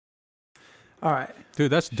All right.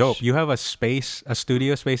 Dude, that's dope. You have a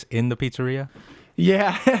studio space in the pizzeria?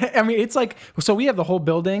 Yeah. I mean, it's like, so we have the whole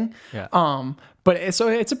building. Yeah. But it's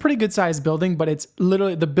a pretty good sized building, but it's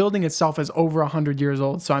literally, the building itself is over 100 years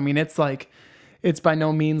old. So, I mean, it's by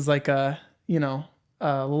no means like a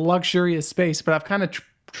luxurious space, but I've kind of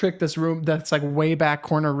tricked this room that's like way back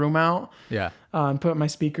corner room out. Yeah. And put my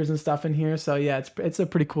speakers and stuff in here. So yeah, it's a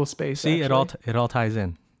pretty cool space. See, actually. it all ties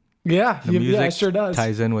in. Yeah. The music it sure does.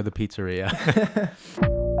 ties in with the pizzeria.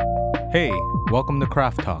 Hey, welcome to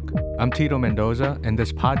Craft Talk. I'm Tito Mendoza, and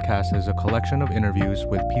this podcast is a collection of interviews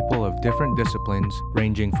with people of different disciplines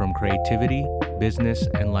ranging from creativity, business,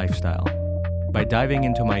 and lifestyle. By diving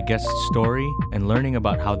into my guest's story and learning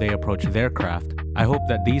about how they approach their craft, I hope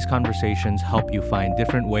that these conversations help you find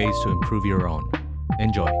different ways to improve your own.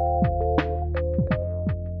 Enjoy.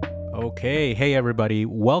 Okay, hey everybody,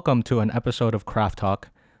 welcome to an episode of Craft Talk.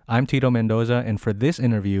 I'm Tito Mendoza, and for this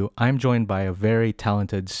interview, I'm joined by a very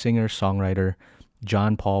talented singer-songwriter,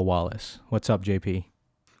 John Paul Wallace. What's up, JP?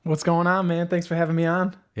 What's going on, man? Thanks for having me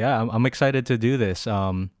on. Yeah, I'm excited to do this.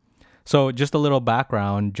 So just a little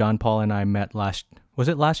background, John Paul and I met last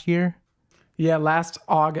year? Yeah, last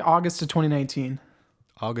August of 2019.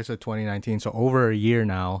 August of 2019, so over a year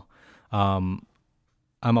now.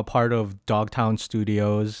 I'm a part of Dogtown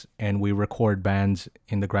Studios, and we record bands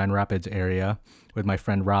in the Grand Rapids area with my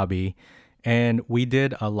friend Robbie. And we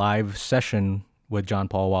did a live session with John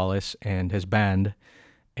Paul Wallace and his band.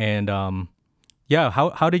 And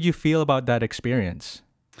how did you feel about that experience?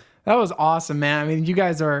 That was awesome, man. I mean, you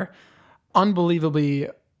guys are unbelievably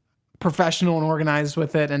professional and organized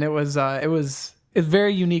with it, and it's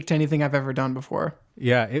very unique to anything I've ever done before.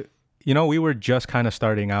 Yeah, we were just kind of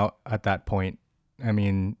starting out at that point. I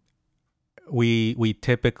mean, we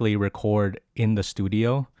typically record in the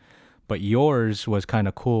studio, but yours was kind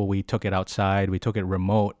of cool. We took it outside, we took it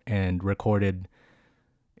remote, and recorded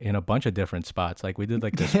in a bunch of different spots. Like we did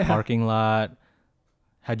like this parking lot.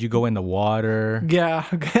 Had you go in the water? Yeah,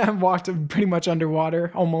 I walked pretty much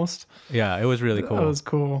underwater, almost. Yeah, it was really cool. It was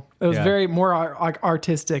cool. It was very more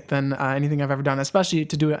artistic than anything I've ever done, especially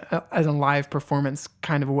to do it as a live performance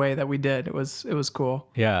kind of a way that we did. It was cool.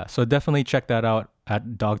 Yeah, so definitely check that out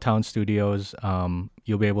at Dogtown Studios.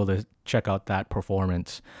 You'll be able to check out that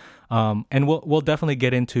performance. And we'll definitely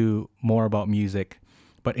get into more about music.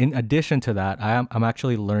 But in addition to that, I'm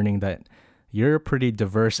actually learning that you're a pretty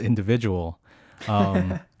diverse individual.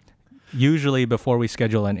 Usually before we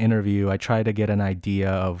schedule an interview, I try to get an idea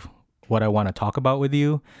of what I want to talk about with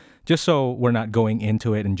you, just so we're not going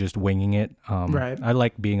into it and just winging it. Right. I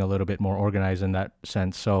like being a little bit more organized in that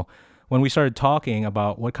sense. So when we started talking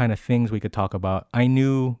about what kind of things we could talk about, I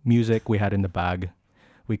knew music we had in the bag.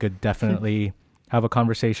 We could definitely have a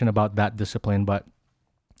conversation about that discipline, but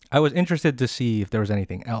I was interested to see if there was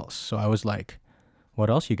anything else. So I was like, what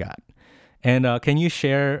else you got? And can you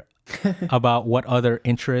share about what other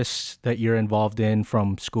interests that you're involved in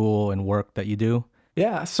from school and work that you do?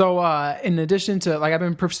 Yeah. So in addition to, I've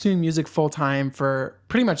been pursuing music full time for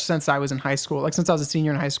pretty much since I was in high school. Like since I was a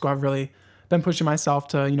senior in high school, I've really been pushing myself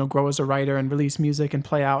to, grow as a writer and release music and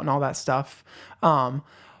play out and all that stuff.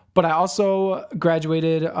 But I also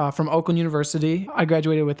graduated from Oakland University. I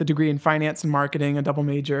graduated with a degree in finance and marketing, a double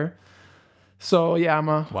major. So yeah,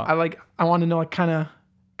 I want to know, kind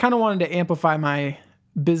of wanted to amplify my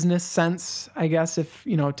business sense, I guess. If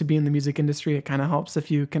to be in the music industry, it kind of helps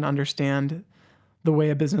if you can understand the way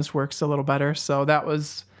a business works a little better. So that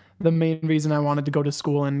was the main reason I wanted to go to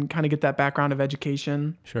school and kind of get that background of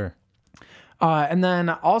education. Sure. And then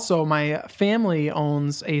also my family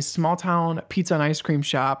owns a small town pizza and ice cream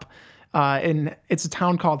shop. It's a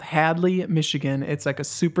town called Hadley, Michigan. It's like a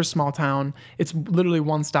super small town. It's literally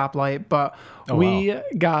one stoplight, but we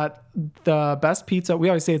got the best pizza. We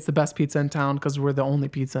always say it's the best pizza in town because we're the only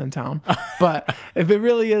pizza in town. But if it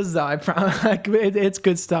really is, though, I promise, it's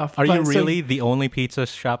good stuff. Are you really the only pizza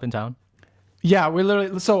shop in town? Yeah, we're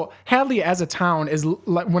literally, so Hadley as a town is,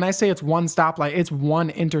 when I say it's one stoplight, it's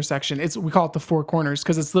one intersection. We call it the Four Corners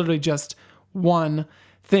because it's literally just one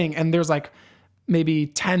thing. And there's maybe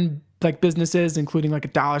 10 businesses, including a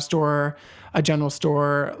dollar store, a general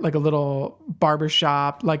store, a little barber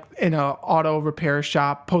shop, in a auto repair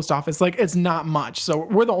shop, post office. It's not much. So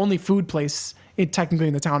we're the only food place technically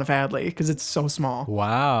in the town of Hadley because it's so small.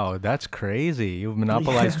 Wow, that's crazy. You've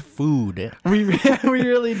monopolized food. We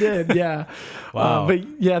really did, yeah. Wow.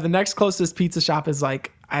 But yeah, the next closest pizza shop is I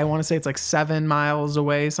want to say it's 7 miles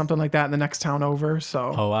away, something like that, in the next town over.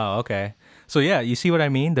 So. Oh wow, okay. So yeah, you see what I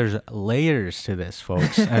mean? There's layers to this,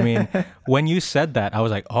 folks. I mean, when you said that, I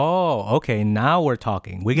was like, oh, okay, now we're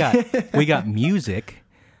talking. We got music,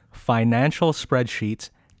 financial spreadsheets,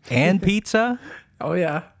 and pizza. Oh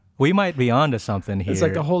yeah. We might be onto something here. It's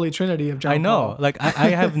like a holy trinity of John I know. Paul. Like I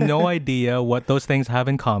have no idea what those things have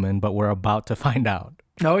in common, but we're about to find out.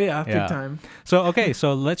 Oh yeah, Yeah. big time. So okay,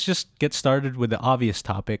 so let's just get started with the obvious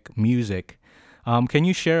topic, music. Can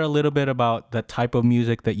you share a little bit about the type of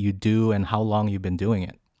music that you do and how long you've been doing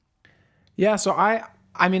it? Yeah, so I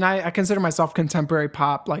mean I consider myself contemporary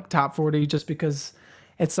pop, like top 40, just because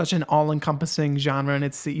it's such an all-encompassing genre and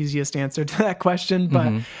it's the easiest answer to that question.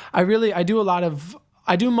 But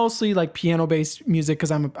I do mostly like piano-based music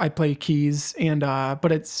because I play keys, and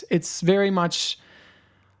but it's very much,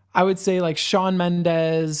 I would say, like Shawn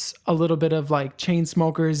Mendes, a little bit of like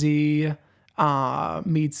Chainsmokers-y,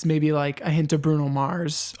 meets maybe like a hint of Bruno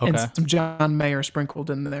Mars and Okay. some John Mayer sprinkled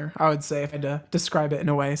in there, I would say, if I had to describe it in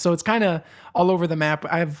a way. So it's kind of all over the map.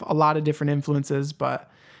 I have a lot of different influences,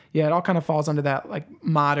 but yeah, it all kind of falls under that like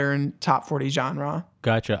modern top 40 genre.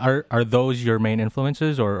 Gotcha. Are those your main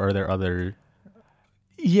influences, or are there other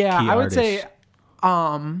Yeah, key I would artists? say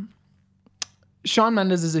Shawn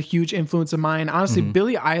Mendes is a huge influence of mine. Honestly,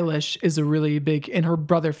 Billie Eilish is a really big, and her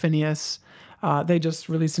brother Phineas. They just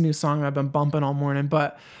released a new song I've been bumping all morning,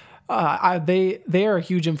 but they are a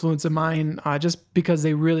huge influence of mine, just because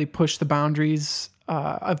they really push the boundaries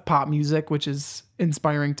of pop music, which is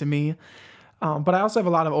inspiring to me. But I also have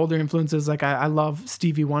a lot of older influences. Like I love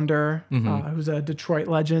Stevie Wonder, who's a Detroit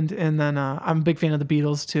legend, and then I'm a big fan of the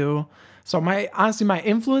Beatles too. So my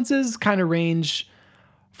influences kind of range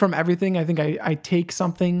from everything. I think I take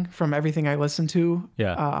something from everything I listen to.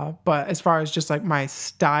 Yeah. But as far as just like my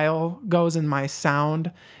style goes and my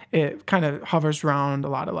sound, it kind of hovers around a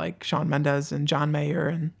lot of like Shawn Mendes and John Mayer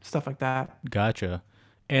and stuff like that. Gotcha.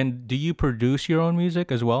 And do you produce your own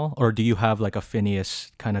music as well, or do you have like a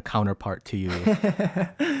Phineas kind of counterpart to you?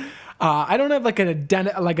 I don't have like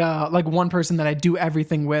like one person that I do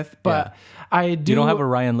everything with, but I do. You don't have a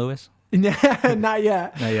Ryan Lewis? Not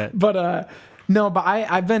yet. Not yet. But no, but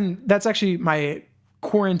I've been, that's actually my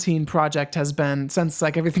quarantine project, has been since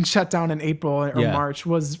like everything shut down in April or Yeah. March,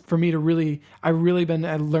 was for me to I really been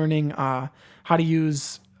learning how to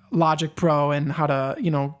use Logic Pro and how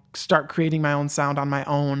to, start creating my own sound on my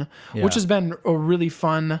own, Yeah. which has been a really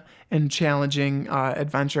fun and challenging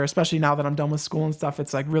adventure, especially now that I'm done with school and stuff.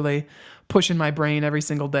 It's like really pushing my brain every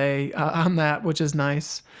single day on that, which is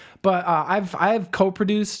nice. But I've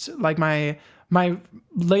co-produced like my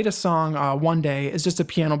latest song, One Day, is just a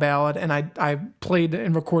piano ballad, and I played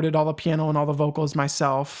and recorded all the piano and all the vocals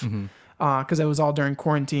myself because it was all during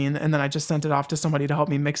quarantine, and then I just sent it off to somebody to help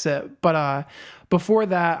me mix it. But before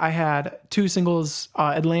that, I had two singles,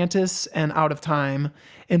 Atlantis and Out of Time,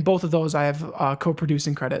 and both of those I have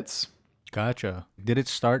co-producing credits. Gotcha. Did it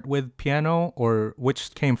start with piano, or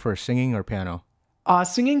which came first, singing or piano?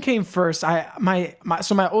 Singing came first. My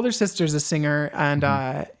older sister's a singer,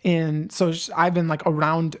 and so I've been like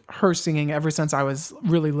around her singing ever since I was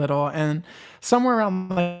really little. And somewhere around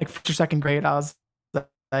like first or second grade, I was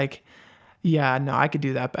like, yeah, no, I could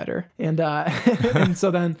do that better. And and so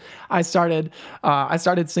then I started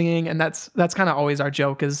singing, and that's kind of always our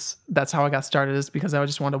joke, is that's how I got started, is because I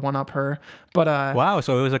just wanted to one up her. But Wow,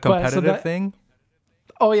 so it was a so competitive thing?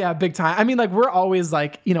 oh yeah, big time. I mean, like we're always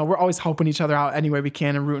like, we're always helping each other out any way we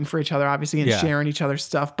can and rooting for each other, obviously, and Yeah. sharing each other's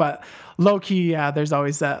stuff. But low key, yeah, there's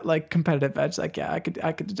always that like competitive edge. Like, yeah, I could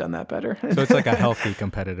have done that better. So it's like a healthy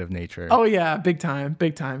competitive nature. Oh yeah, big time.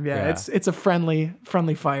 Yeah, Yeah. it's a friendly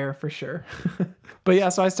fire for sure. But yeah,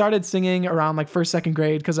 so I started singing around like first, second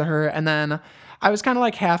grade because of her, and then I was kind of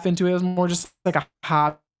like half into it. It was more just like a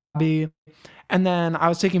hobby. And then I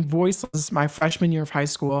was taking voice lessons my freshman year of high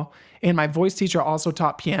school, and my voice teacher also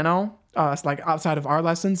taught piano, so like outside of our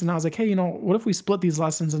lessons. And I was like, hey, what if we split these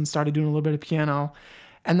lessons and started doing a little bit of piano?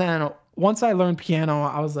 And then once I learned piano,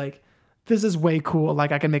 I was like, this is way cool.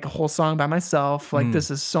 Like I can make a whole song by myself. Like this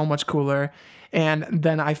is so much cooler. And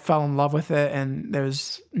then I fell in love with it, and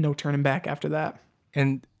there's no turning back after that.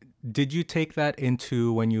 And did you take that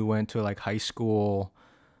into when you went to like high school?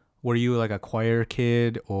 Were you like a choir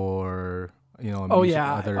kid, or Oh music,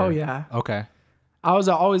 yeah. other? Oh yeah. Okay. I was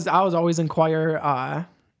always in choir,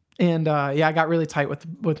 and yeah, I got really tight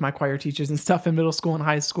with my choir teachers and stuff in middle school and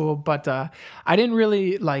high school. But I didn't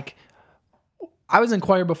really like. I was in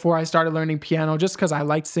choir before I started learning piano, just because I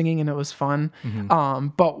liked singing and it was fun.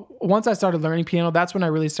 But once I started learning piano, that's when I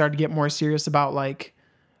really started to get more serious about like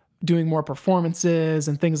doing more performances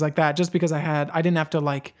and things like that. Just because I didn't have to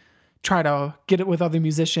like try to get it with other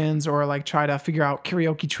musicians or like try to figure out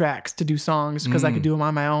karaoke tracks to do songs, because I could do them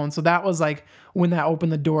on my own. So that was like when that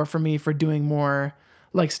opened the door for me for doing more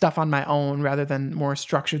like stuff on my own rather than more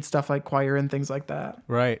structured stuff like choir and things like that.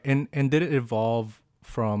 Right. And did it evolve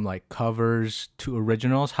from like covers to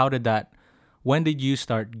originals? When did you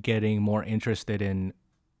start getting more interested in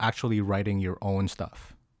actually writing your own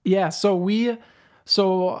stuff? Yeah,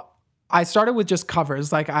 so I started with just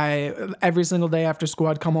covers. Like every single day after school,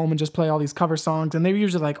 I'd come home and just play all these cover songs, and they were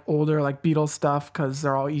usually like older, like Beatles stuff, because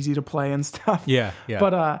they're all easy to play and stuff. Yeah, yeah.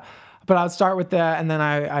 But I'd start with that, and then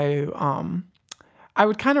I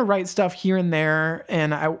would kind of write stuff here and there,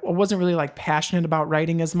 and I wasn't really like passionate about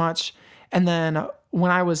writing as much. And then when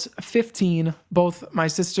I was 15, both my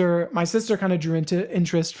sister kind of drew into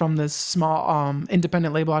interest from this small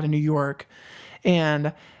independent label out of New York,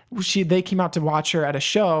 and they came out to watch her at a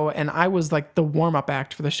show, and I was like the warm-up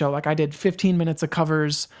act for the show. Like I did 15 minutes of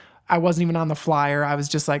covers. I wasn't even on the flyer. I was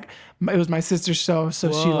just like, it was my sister's show,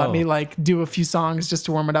 so she let me like do a few songs just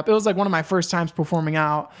to warm it up. It was like one of my first times performing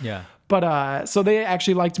out. Yeah. But so they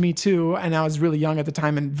actually liked me too, and I was really young at the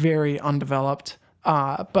time and very undeveloped.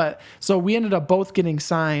 But so we ended up both getting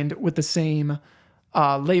signed with the same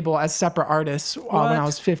label as separate artists when I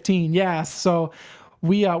was 15. Yeah, so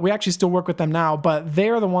we actually still work with them now, but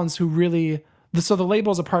they're the ones who really. So the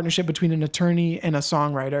label is a partnership between an attorney and a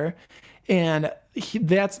songwriter, and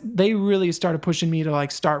they really started pushing me to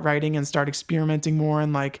like start writing and start experimenting more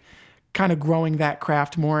and like kind of growing that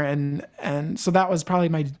craft more. And so that was probably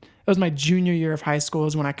my junior year of high school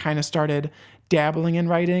is when I kind of started dabbling in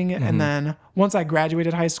writing. Mm-hmm. And then once I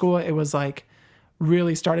graduated high school, it was like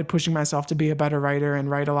really started pushing myself to be a better writer and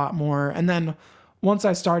write a lot more. And then once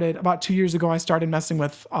I started, about 2 years ago, I started messing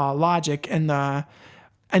with Logic and the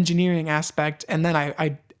engineering aspect. And then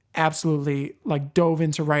I absolutely like dove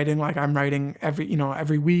into writing. Like I'm writing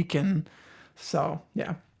every week. And so,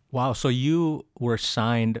 yeah. Wow. So you were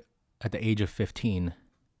signed at the age of 15.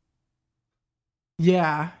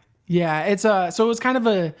 Yeah. So it was kind of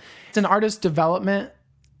it's an artist development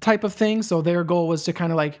type of thing. So their goal was to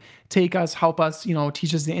kind of like take us, help us,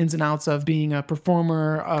 teach us the ins and outs of being a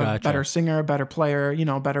performer, a better singer, a better player,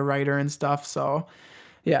 better writer and stuff. So,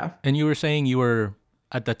 yeah. And you were saying you were,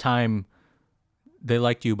 at the time, they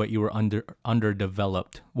liked you, but you were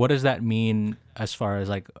underdeveloped. What does that mean as far as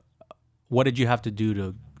like, what did you have to do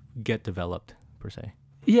to get developed per se?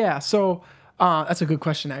 Yeah. So that's a good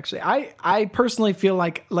question, actually. I personally feel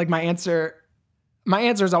like my answer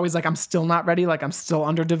is always like, I'm still not ready. Like I'm still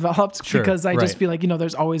underdeveloped because I just feel like,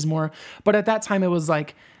 there's always more. But at that time it was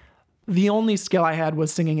like the only skill I had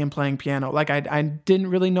was singing and playing piano. Like I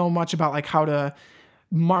didn't really know much about like how to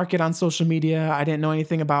market on social media. I didn't know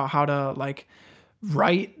anything about how to like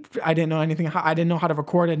write. I didn't know anything. I didn't know how to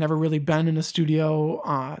record. I'd never really been in a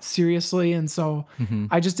studio seriously. And so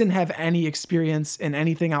I just didn't have any experience in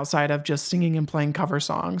anything outside of just singing and playing cover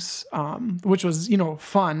songs, which was,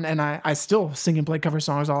 fun. And I still sing and play cover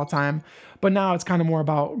songs all the time. But now it's kind of more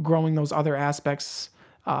about growing those other aspects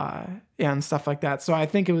and stuff like that. So I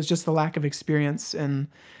think it was just the lack of experience in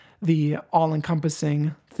the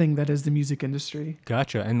all-encompassing thing that is the music industry.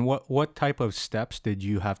 Gotcha. And what type of steps did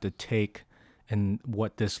you have to take, and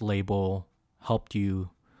what this label helped you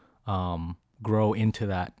grow into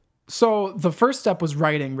that? So the first step was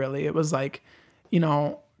writing, really. It was like,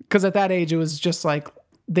 because at that age, it was just like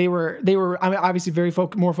they were obviously very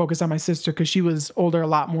more focused on my sister because she was older, a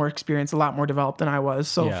lot more experienced, a lot more developed than I was.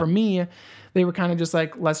 So for me, they were kind of just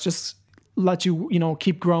like, let's just let you,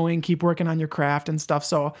 keep growing, keep working on your craft and stuff.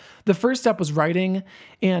 So the first step was writing,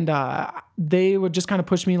 and they would just kind of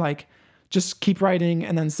push me like, just keep writing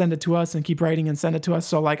and then send it to us, and keep writing and send it to us.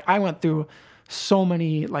 So like I went through so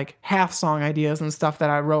many like half song ideas and stuff that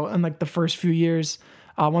I wrote in like the first few years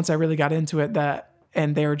once I really got into it,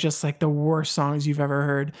 and they were just like the worst songs you've ever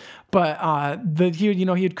heard. But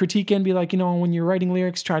he'd critique it and be like, when you're writing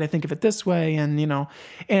lyrics, try to think of it this way. And,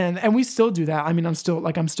 and we still do that. I mean, I'm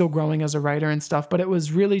still growing as a writer and stuff, but it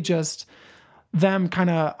was really just them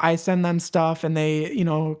I send them stuff and they,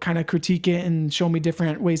 kind of critique it and show me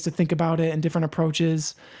different ways to think about it and different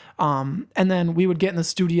approaches. And then we would get in the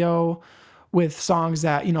studio with songs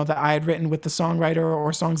that, that I had written with the songwriter,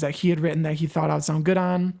 or songs that he had written that he thought I would sound good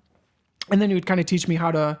on. And then he would kind of teach me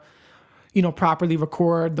how to, properly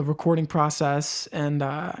record, the recording process, and,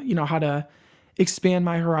 how to expand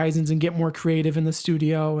my horizons and get more creative in the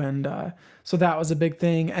studio. And so that was a big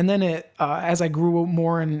thing. And then as I grew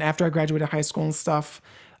more and after I graduated high school and stuff,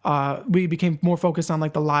 we became more focused on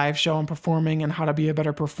like the live show and performing and how to be a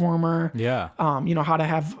better performer. Yeah. How to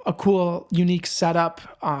have a cool, unique setup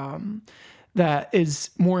that is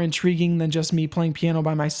more intriguing than just me playing piano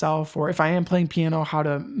by myself. Or if I am playing piano, how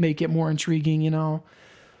to make it more intriguing,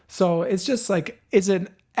 So it's just like, it's an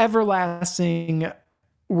everlasting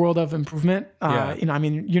world of improvement. I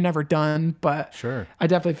mean, you're never done, but sure. I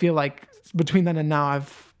definitely feel like between then and now,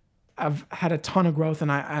 I've had a ton of growth,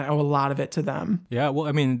 and I owe a lot of it to them. Yeah, well,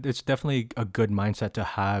 I mean, it's definitely a good mindset to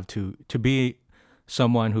have to be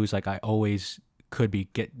someone who's like, I always could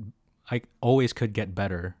get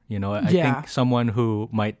better. You know, I Yeah. think someone who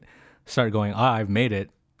might start going, I've made it,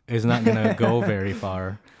 is not gonna go very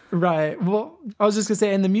far. Right. Well, I was just gonna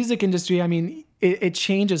say, in the music industry, I mean, it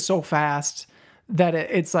changes so fast that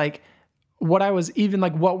it's like what I was even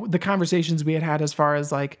like what the conversations we had as far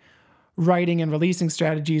as like writing and releasing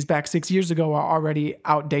strategies back 6 years ago are already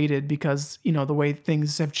outdated because, you know, the way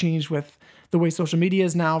things have changed with the way social media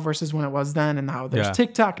is now versus when it was then, and how there's Yeah.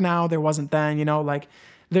 TikTok now, there wasn't then, you know, like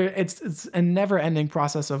it's a never ending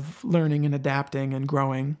process of learning and adapting and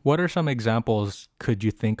growing. What are some examples could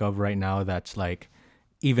you think of right now that's like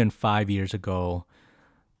even 5 years ago,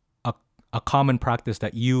 a common practice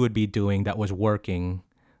that you would be doing that was working,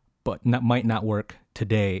 but might not work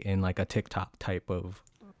today in like a TikTok type of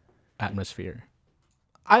atmosphere?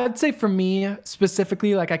 I'd say for me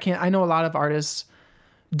specifically, like I know a lot of artists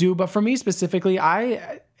do, but for me specifically,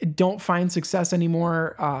 I don't find success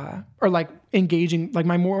anymore, or like engaging, like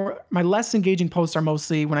my less engaging posts are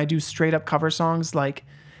mostly when I do straight up cover songs, like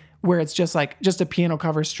where it's just a piano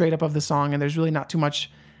cover straight up of the song, and there's really not too much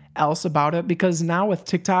else about it. Because now with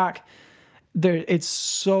TikTok, it's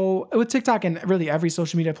so, with TikTok and really every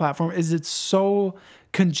social media platform, it's so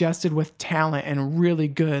congested with talent and really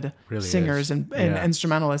good Really singers is. and Yeah.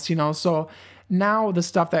 instrumentalists, you know. So now the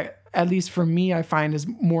stuff that at least for me I find is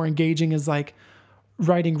more engaging is like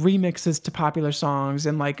writing remixes to popular songs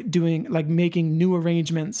and like doing like making new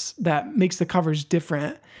arrangements that makes the covers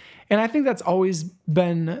different. And I think that's always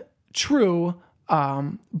been true.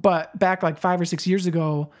 But back like 5 or 6 years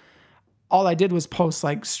ago, all I did was post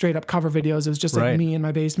like straight up cover videos. It was just like Right. me in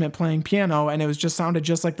my basement playing piano, and it was just sounded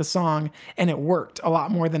just like the song, and it worked a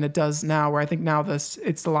lot more than it does now, where I think now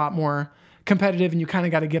it's a lot more competitive and you kind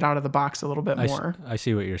of got to get out of the box a little bit more. I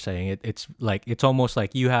see what you're saying. It's like, it's almost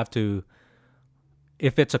like you have to,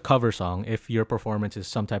 if it's a cover song, if your performance is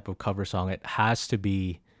some type of cover song, it has to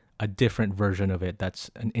be a different version of it that's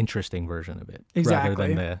an interesting version of it, rather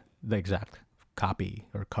Exactly. than the exact copy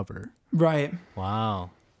or cover. Right.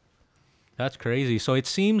 Wow. That's crazy. So it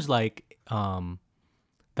seems like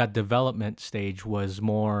that development stage was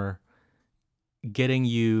more getting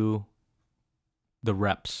you the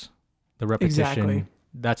reps, the repetition. Exactly.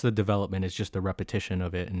 That's the development. It's just the repetition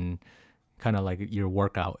of it, and kind of like your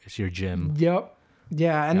workout. It's your gym. Yep.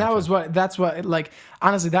 Yeah, and Gotcha. that's what like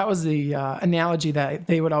honestly that was the analogy that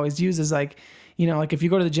they would always use is like, you know, like if you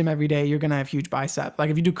go to the gym every day, you're gonna have huge biceps. Like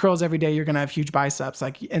if you do curls every day, you're gonna have huge biceps.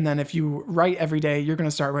 Like, and then if you write every day, you're gonna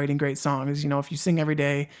start writing great songs. You know, if you sing every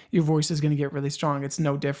day, your voice is gonna get really strong. It's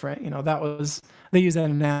no different. You know, they use that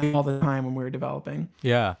analogy all the time when we were developing.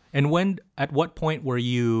 Yeah. And at what point were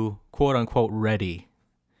you quote unquote ready?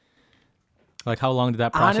 Like how long did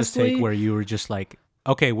that process take Honestly, where you were just like,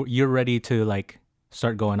 okay, you're ready to like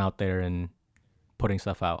start going out there and putting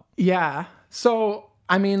stuff out? yeah. So,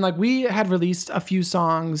 I mean, like we had released a few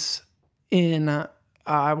songs in,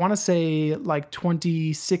 I want to say like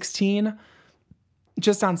 2016,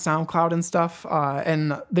 just on SoundCloud and stuff.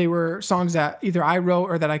 And they were songs that either I wrote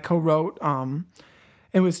or that I co-wrote.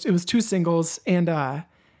 It was two singles. And,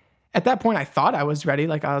 at that point I thought I was ready.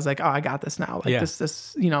 Like I was like, oh, I got this now. Like Yeah.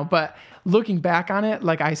 this, you know, but looking back on it,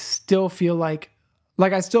 like I still feel like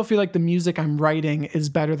the music I'm writing is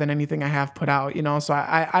better than anything I have put out, you know? So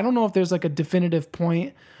I don't know if there's like a definitive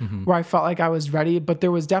point where I felt like I was ready, but there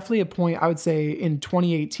was definitely a point, I would say in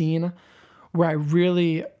 2018, where I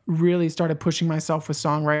really, really started pushing myself with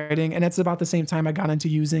songwriting. And it's about the same time I got into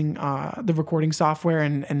using the recording software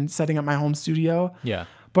and setting up my home studio. Yeah.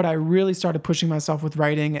 But I really started pushing myself with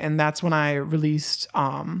writing, and that's when I released.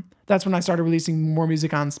 That's when I started releasing more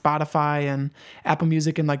music on Spotify and Apple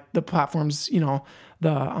Music and like the platforms, you know,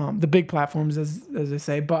 the big platforms as they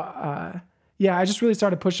say. But yeah, I just really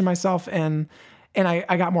started pushing myself, and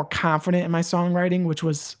I got more confident in my songwriting, which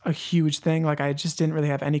was a huge thing. Like I just didn't really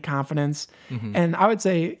have any confidence, and I would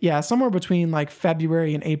say somewhere between like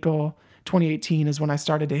February and April 2018 is when I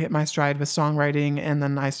started to hit my stride with songwriting, and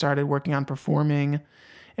then I started working on performing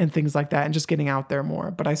and things like that and just getting out there more.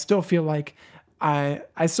 But I still feel like I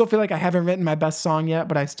haven't written my best song yet,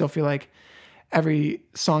 but I still feel like every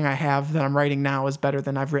song I have that I'm writing now is better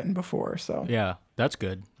than I've written before. So Yeah, that's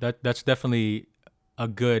good. That's definitely a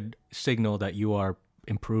good signal that you are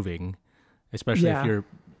improving, especially if Yeah. you're,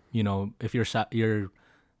 you know, if you're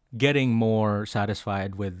getting more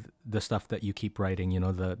satisfied with the stuff that you keep writing. You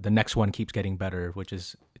know, the next one keeps getting better, which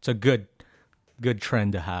is it's a good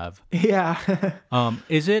trend to have. yeah.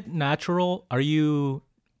 Is it natural? Are you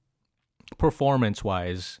performance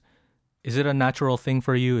wise? Is it a natural thing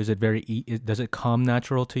for you? Is it does it come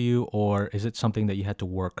natural to you, or is it something that you had to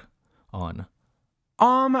work on?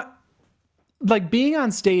 Um, like being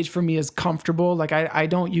on stage for me is comfortable. Like I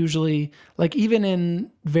don't usually like even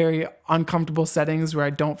in very uncomfortable settings where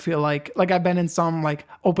I don't feel like I've been in some like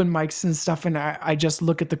open mics and stuff and I just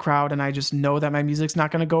look at the crowd and I just know that my music's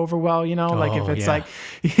not gonna go over well, you know? Like if Oh, it's yeah.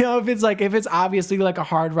 like if it's obviously like a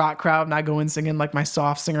hard rock crowd and I go in singing like my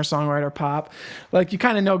soft singer songwriter pop, like you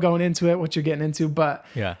kind of know going into it what you're getting into. But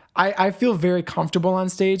Yeah. I feel very comfortable on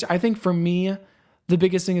stage. I think for me, the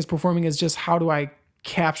biggest thing is performing is just how do I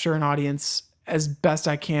capture an audience as best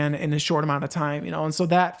I can in a short amount of time, you know? And so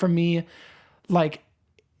that for me, like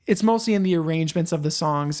it's mostly in the arrangements of the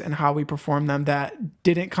songs and how we perform them that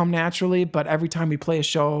didn't come naturally. But every time we play a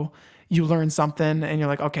show, you learn something and you're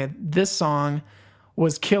like, okay, this song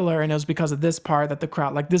was killer. And it was because of this part that the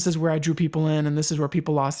crowd, like this is where I drew people in and this is where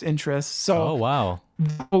people lost interest. Oh, So wow.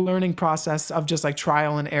 the learning process of just like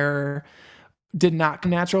trial and error did not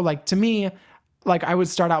come natural. Like to me, like I would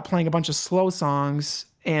start out playing a bunch of slow songs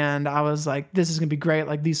and I was like, this is gonna be great.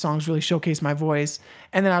 Like these songs really showcase my voice.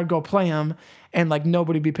 And then I would go play them and like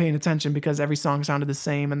nobody would be paying attention because every song sounded the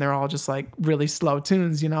same and they're all just like really slow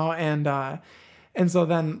tunes, you know? And so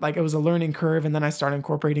then like it was a learning curve and then I started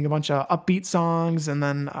incorporating a bunch of upbeat songs and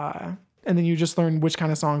then you just learn which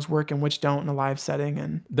kind of songs work and which don't in a live setting.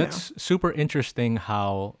 And That's super interesting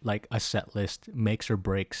how like a set list makes or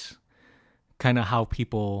breaks kind of how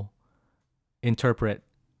people interpret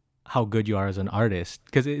how good you are as an artist,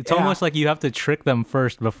 because it's Yeah. almost like you have to trick them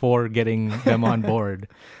first before getting them on board.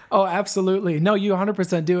 Oh, absolutely. No, you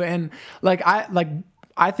 100% do. And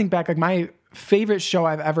I think back, like my favorite show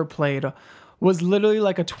I've ever played was literally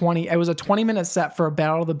like it was a 20-minute set for a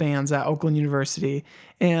Battle of the Bands at Oakland University.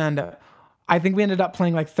 And I think we ended up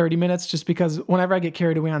playing like 30 minutes just because whenever I get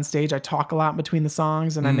carried away on stage, I talk a lot between the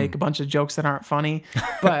songs and I make a bunch of jokes that aren't funny.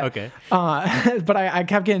 But, Okay. but I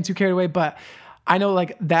kept getting too carried away. But I know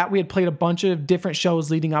like that we had played a bunch of different shows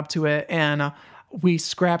leading up to it. And we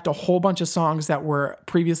scrapped a whole bunch of songs that were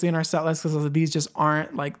previously in our set list because these just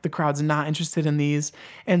aren't like the crowd's not interested in these.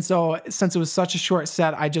 And so since it was such a short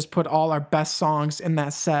set, I just put all our best songs in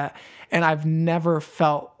that set. And I've never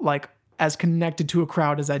felt like as connected to a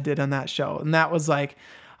crowd as I did on that show. And that was like,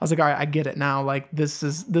 I was like, all right, I get it now. Like this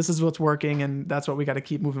is what's working and that's what we got to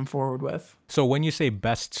keep moving forward with. So when you say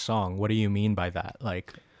best song, what do you mean by that?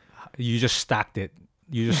 Like you just stacked it.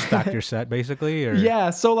 You just stacked your set basically, or Yeah.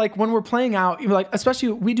 So like when we're playing out, like especially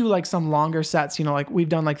we do like some longer sets, you know, like we've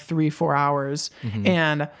done like 3-4 hours.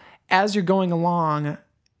 And as you're going along,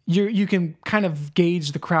 you can kind of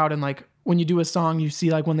gauge the crowd and like when you do a song, you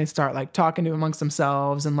see like when they start like talking to amongst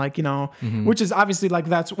themselves and like, you know, which is obviously like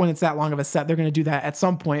that's when it's that long of a set, they're going to do that at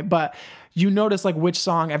some point. But you notice like which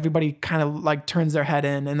song everybody kind of like turns their head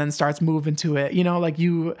in and then starts moving to it, you know, like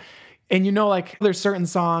like there's certain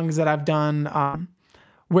songs that I've done,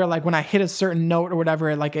 where like when I hit a certain note or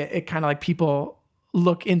whatever, like it kind of like people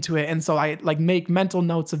look into it. And so I like make mental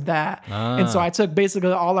notes of that. And so I took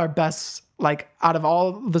basically all our best, like out of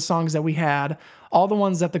all the songs that we had, all the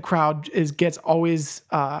ones that the crowd gets always,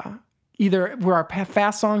 either where our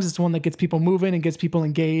fast songs is the one that gets people moving and gets people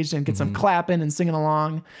engaged and gets them clapping and singing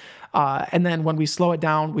along. And then when we slow it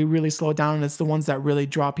down, we really slow it down. And it's the ones that really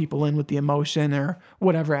draw people in with the emotion or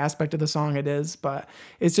whatever aspect of the song it is. But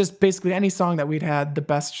it's just basically any song that we'd had the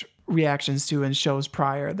best reactions to in shows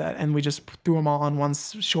prior and we just threw them all on one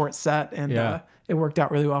short set and it worked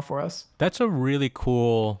out really well for us. that's a really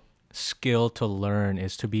cool skill to learn,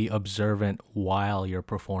 is to be observant while you're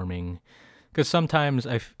performing. Because sometimes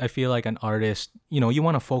I feel like an artist, you know, you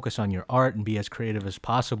want to focus on your art and be as creative as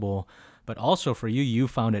possible. But also for you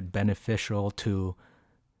found it beneficial to,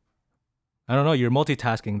 I don't know, you're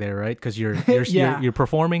multitasking there, right? Because you're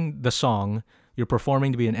performing the song, you're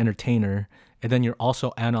performing to be an entertainer, and then you're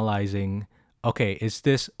also analyzing, okay,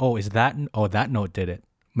 that note did it,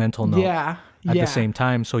 mental note at the same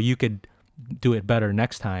time, so you could do it better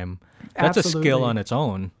next time. That's a skill Absolutely. on its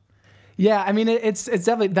own. Yeah, I mean, it's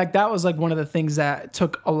definitely like that was like one of the things that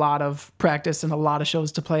took a lot of practice and a lot of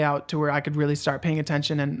shows to play out to where I could really start paying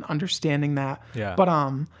attention and understanding that. Yeah. But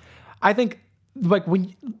I think like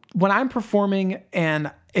when I'm performing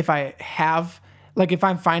and if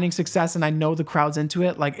I'm finding success and I know the crowd's into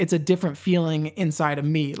it, like it's a different feeling inside of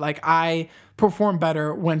me. Like I perform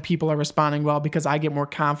better when people are responding well because I get more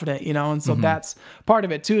confident, you know? And so that's part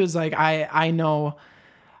of it too, is like I know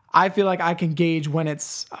I feel like I can gauge when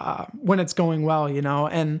it's going well, you know.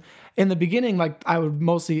 And in the beginning, like I would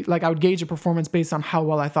gauge a performance based on how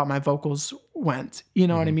well I thought my vocals went. You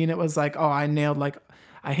know what I mean? It was like, oh, I nailed like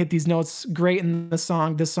I hit these notes great in the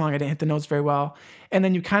song. This song, I didn't hit the notes very well. And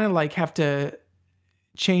then you kind of like have to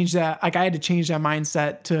change that. Like I had to change that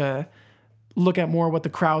mindset to look at more what the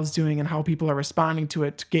crowd's doing and how people are responding to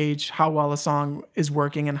it to gauge how well a song is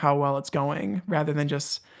working and how well it's going, rather than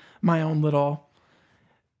just my own little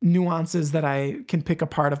nuances that I can pick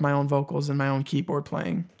apart of my own vocals and my own keyboard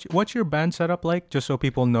playing. What's your band setup like? Just so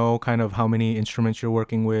people know kind of how many instruments you're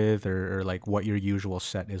working with, or like what your usual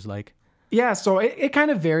set is like. Yeah, so it kind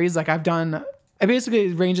of varies. Like it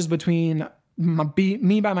basically ranges between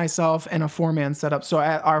me by myself and a 4-man setup. So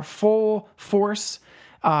at our full force,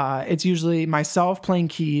 it's usually myself playing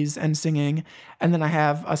keys and singing, and then I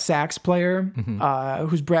have a sax player,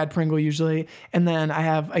 who's Brad Pringle usually, and then I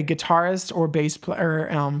have a guitarist or bass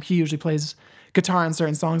player. He usually plays guitar on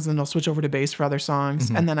certain songs, and then they'll switch over to bass for other songs,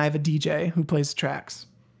 and then I have a DJ who plays tracks.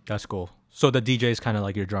 That's cool. So the DJ is kind of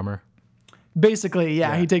like your drummer? Basically,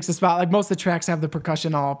 yeah, he takes the spot. Like most of the tracks have the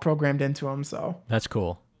percussion all programmed into them, so. That's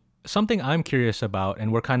cool. Something I'm curious about,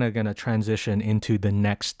 and we're kind of going to transition into the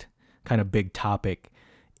next kind of big topic,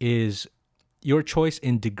 is your choice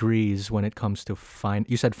in degrees when it comes to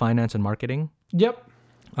you said finance and marketing? Yep.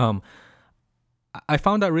 I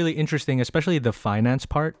found that really interesting, especially the finance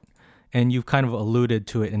part. And you kind of alluded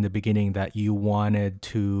to it in the beginning that you wanted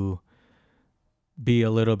to be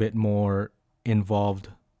a little bit more involved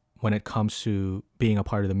when it comes to being a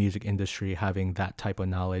part of the music industry, having that type of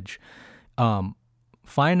knowledge.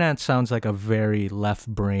 Finance sounds like a very left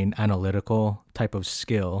brain analytical type of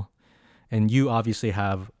skill. And you obviously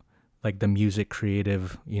have like the music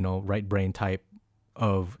creative, right brain type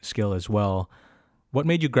of skill as well. What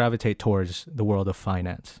made you gravitate towards the world of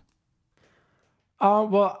finance?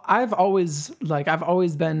 Well, I've always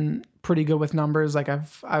been pretty good with numbers. Like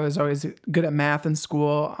I was always good at math in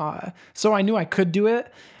school. So I knew I could do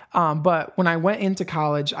it. But when I went into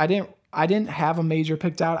college, I didn't have a major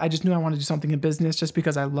picked out. I just knew I wanted to do something in business just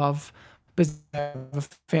because I love business. I have a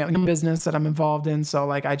family business that I'm involved in. So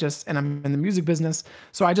like and I'm in the music business.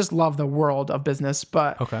 So I just love the world of business.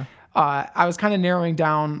 But okay. I was kind of narrowing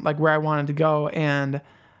down like where I wanted to go. And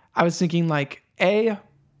I was thinking like,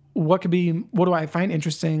 what do I find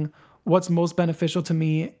interesting? What's most beneficial to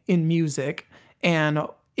me in music? And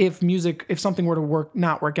if something were to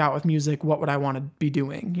not work out with music, what would I want to be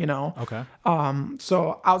doing, Okay.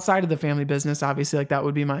 So outside of the family business, obviously like that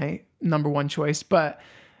would be my number one choice. But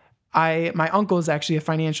my uncle is actually a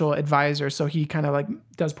financial advisor. So he kind of like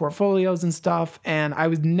does portfolios and stuff. And I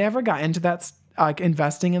never got into that, like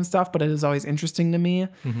investing and stuff, but it is always interesting to me.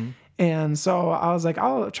 Mm-hmm. And so I was like,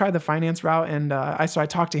 I'll try the finance route. And I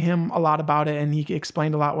talked to him a lot about it, and he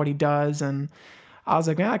explained a lot what he does. And I was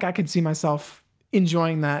like, man, like I could see myself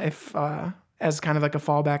enjoying that if as kind of like a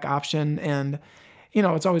fallback option. And,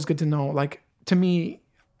 it's always good to know, like to me,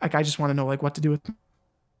 like I just want to know like what to do with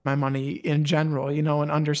my money in general, and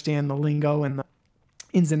understand the lingo and the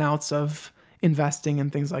ins and outs of investing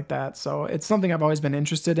and things like that. So it's something I've always been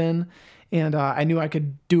interested in. And I knew I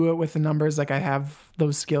could do it with the numbers. Like I have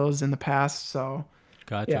those skills in the past. So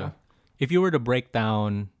gotcha. Yeah. If you were to break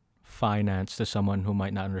down finance to someone who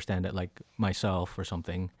might not understand it, like myself or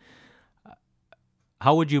something,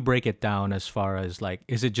 how would you break it down as far as like,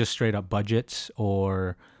 is it just straight up budgets,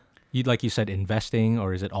 or like you said, investing,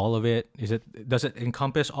 or is it all of it? Does it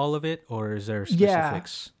encompass all of it, or is there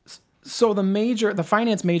specifics? Yeah. So the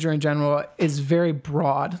finance major in general is very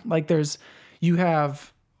broad. Like you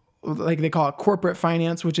have, like they call it corporate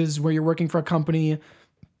finance, which is where you're working for a company,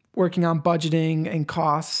 working on budgeting and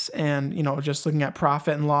costs and, just looking at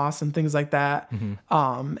profit and loss and things like that.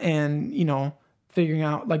 Mm-hmm. And, figuring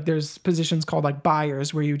out like there's positions called like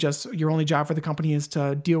buyers where your only job for the company is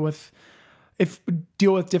to deal with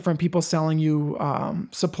different people selling you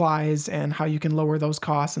supplies and how you can lower those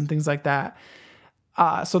costs and things like that.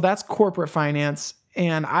 So that's corporate finance.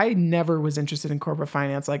 And I never was interested in corporate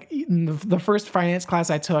finance. Like the first finance class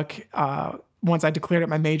I took, once I declared it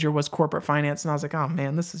my major, was corporate finance. And I was like, oh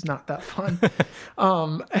man, this is not that fun.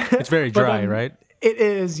 It's very dry, right? It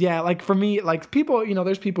is. Yeah. Like for me, like people,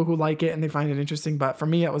 there's people who like it and they find it interesting, but for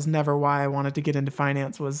me, it was never why I wanted to get into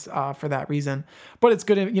finance, was for that reason. But it's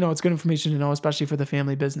good, it's good information to know, especially for the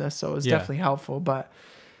family business. So it was definitely helpful. But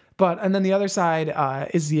and then the other side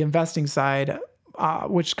is the investing side,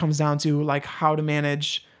 which comes down to like how to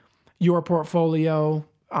manage your portfolio,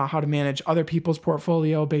 how to manage other people's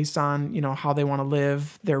portfolio based on, how they want to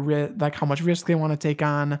live, like how much risk they want to take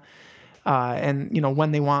on, and,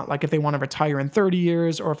 when they want, like if they want to retire in 30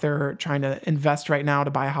 years or if they're trying to invest right now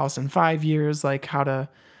to buy a house in 5 years, like how to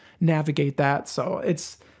navigate that. So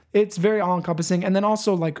it's very all encompassing. And then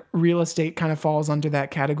also like real estate kind of falls under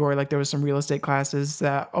that category. Like there was some real estate classes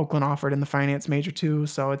that Oakland offered in the finance major too.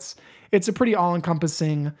 So it's a pretty all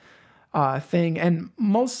encompassing thing. And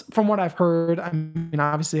most from what I've heard, I mean,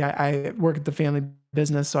 obviously I work at the family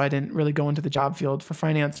business, so I didn't really go into the job field for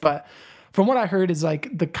finance, but from what I heard is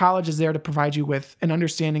like the college is there to provide you with an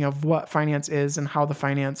understanding of what finance is and how the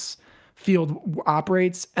finance field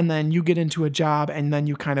operates. And then you get into a job and then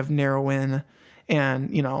you kind of narrow in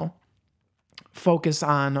and, focus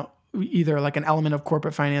on either like an element of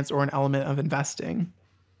corporate finance or an element of investing.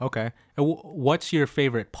 Okay. And what's your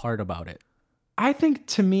favorite part about it? I think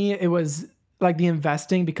to me it was like the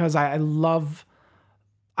investing because I love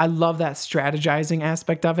that strategizing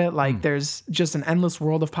aspect of it. Like there's just an endless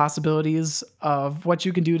world of possibilities of what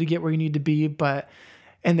you can do to get where you need to be,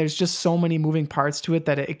 and there's just so many moving parts to it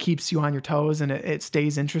that it keeps you on your toes and it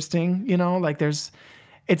stays interesting, like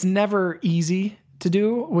it's never easy to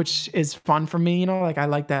do, which is fun for me, like I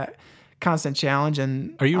like that constant challenge.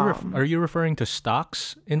 And are you referring to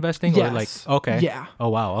stocks investing? Yes. Or like, okay. Yeah. Oh,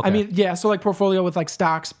 wow. Okay. I mean, yeah. So like portfolio with like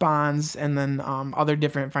stocks, bonds, and then other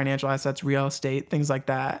different financial assets, real estate, things like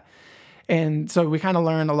that. And so we kind of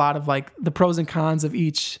learn a lot of like the pros and cons of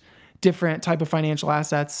each different type of financial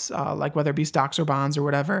assets, like whether it be stocks or bonds or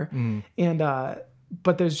whatever. And,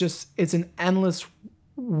 but it's an endless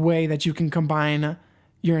way that you can combine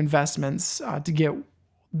your investments to get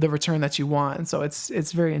the return that you want. And so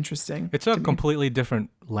it's very interesting. It's a completely different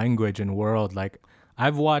language and world. Like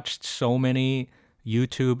I've watched so many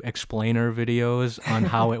YouTube explainer videos on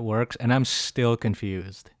how it works and I'm still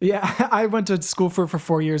confused. Yeah. I went to school for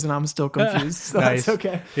 4 years and I'm still confused. So Nice. That's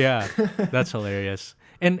okay. Yeah. That's hilarious.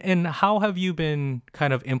 And how have you been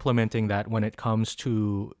kind of implementing that when it comes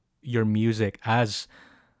to your music as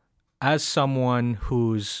someone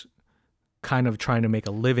who's kind of trying to make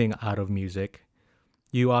a living out of music?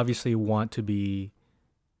 You obviously want to be,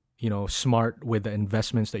 smart with the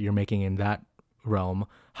investments that you're making in that realm.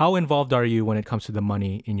 How involved are you when it comes to the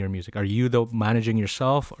money in your music? Are you managing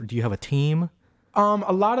yourself or do you have a team?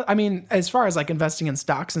 As far as like investing in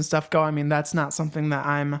stocks and stuff go, that's not something that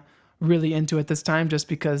I'm really into at this time, just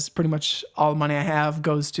because pretty much all the money I have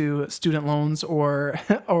goes to student loans or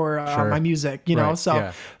Sure. my music, Right, So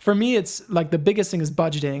yeah. for me, it's like the biggest thing is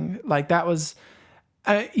budgeting. Like that was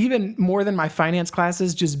even more than my finance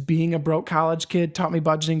classes, just being a broke college kid taught me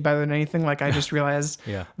budgeting better than anything. Like I just realized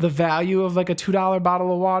Yeah. the value of like a $2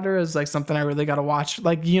 bottle of water is like something I really got to watch.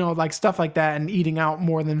 Like, like stuff like that, and eating out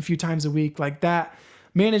more than a few times a week like that.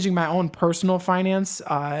 Managing my own personal finance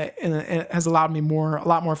and it has allowed me a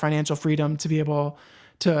lot more financial freedom to be able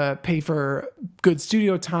to pay for good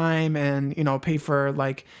studio time and, pay for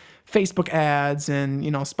like Facebook ads and,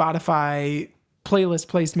 Spotify playlist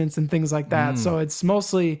placements and things like that. So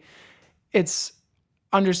it's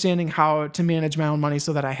understanding how to manage my own money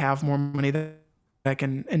so that I have more money that I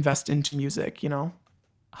can invest into music,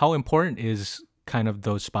 How important is kind of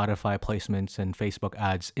those Spotify placements and Facebook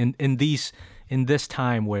ads in this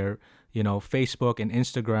time where, Facebook and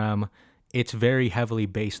Instagram, it's very heavily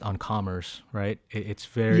based on commerce, right? It's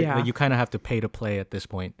very, Yeah. you kind of have to pay to play at this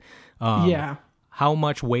point. Yeah. How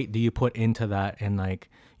much weight do you put into that? And like,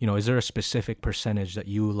 is there a specific percentage that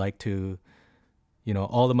you like to,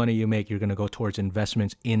 all the money you make, you're going to go towards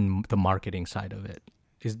investments in the marketing side of it?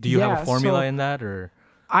 Do you have a formula in that, or?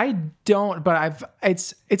 I don't, but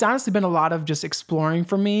it's honestly been a lot of just exploring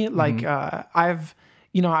for me. Like, I've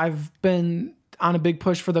been on a big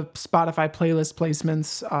push for the Spotify playlist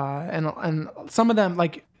placements, and some of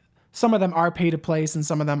them are pay to place and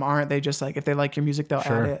some of them aren't. They just like, if they like your music, they'll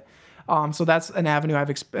Sure. add it. So that's an avenue I've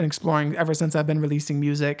been exploring ever since I've been releasing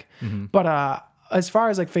music. But, as far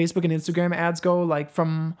as like Facebook and Instagram ads go, like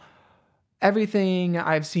from everything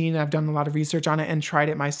I've seen, I've done a lot of research on it and tried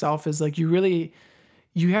it myself, is like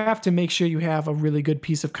you have to make sure you have a really good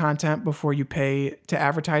piece of content before you pay to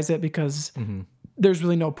advertise it, because there's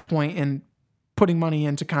really no point in putting money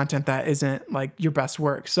into content that isn't like your best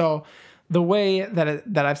work. So the way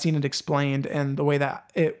that I've seen it explained and the way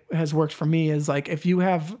that it has worked for me is like, if you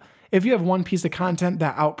have one piece of content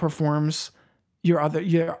that outperforms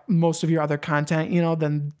most of your other content,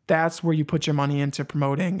 then that's where you put your money into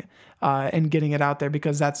promoting and getting it out there,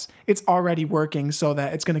 because it's already working so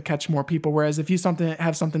that it's going to catch more people. Whereas if you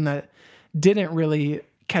have something that didn't really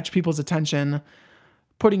catch people's attention,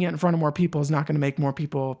 putting it in front of more people is not going to make more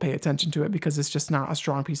people pay attention to it, because it's just not a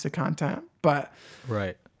strong piece of content. But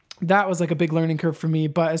Right. that was like a big learning curve for me.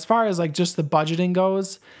 But as far as like just the budgeting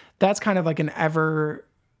goes, that's kind of like an ever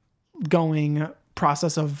going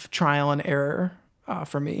process of trial and error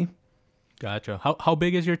for me. Gotcha. How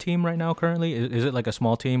big is your team right now currently? Is it like a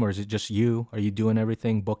small team or is it just you? Are you doing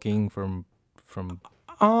everything, booking from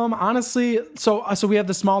Honestly, so we have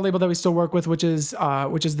the small label that we still work with, which is the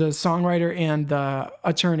songwriter and the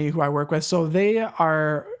attorney who I work with. So they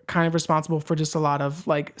are kind of responsible for just a lot of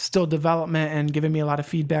like still development and giving me a lot of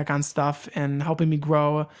feedback on stuff and helping me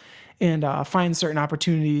grow and find certain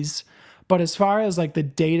opportunities. But as far as like the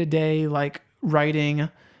day-to-day like writing,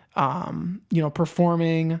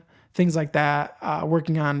 performing, things like that,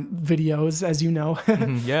 working on videos, as you know.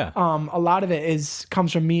 Yeah. A lot of it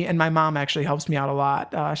comes from me, and my mom actually helps me out a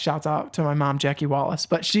lot. Shouts out to my mom, Jackie Wallace.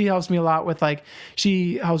 But she helps me a lot with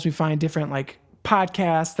she helps me find different like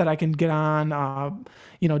podcasts that I can get on,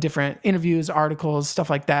 different interviews, articles, stuff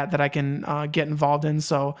like that I can get involved in.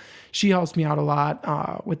 So she helps me out a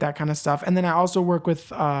lot with that kind of stuff. And then I also work with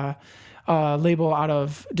a label out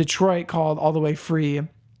of Detroit called All the Way Free.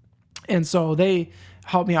 And so they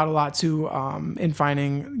helped me out a lot too in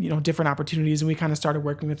finding different opportunities, and we kind of started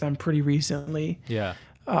working with them pretty recently. Yeah.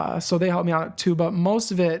 So they helped me out too, but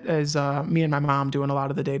most of it is me and my mom doing a lot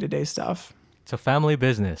of the day-to-day stuff. It's a family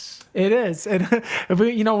business. It is. And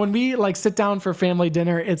when we like sit down for family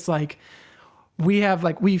dinner, it's like we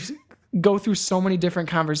go through so many different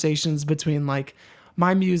conversations between like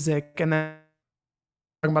my music and then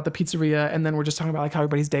talking about the pizzeria, and then we're just talking about like how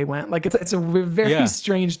everybody's day went. Like it's a very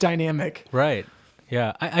strange dynamic. Right.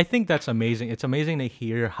 Yeah, I think that's amazing. It's amazing to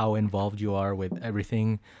hear how involved you are with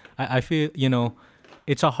everything. I feel,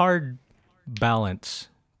 it's a hard balance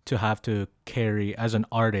to have to carry as an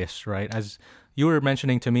artist, right? As you were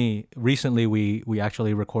mentioning to me, recently we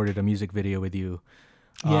actually recorded a music video with you.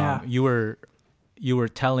 Yeah. You were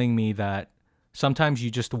telling me that sometimes you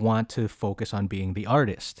just want to focus on being the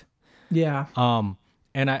artist. Yeah.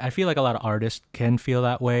 And I feel like a lot of artists can feel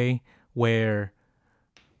that way, where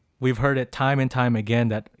we've heard it time and time again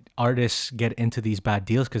that artists get into these bad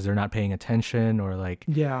deals because they're not paying attention or like,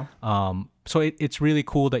 yeah. So it's really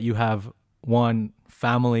cool that you have one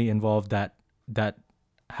family involved that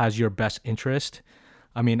has your best interest.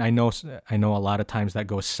 I mean, I know a lot of times that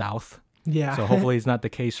goes south. Yeah. So hopefully it's not the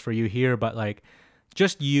case for you here, but like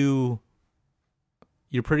just you're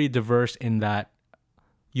pretty diverse in that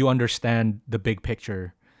you understand the big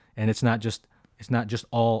picture, and it's not just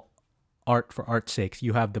all art for art's sake.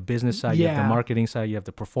 You have the business side, you have the marketing side, you have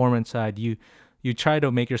the performance side. You try to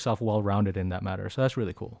make yourself well-rounded in that matter. So that's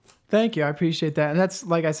really cool. Thank you. I appreciate that. And that's,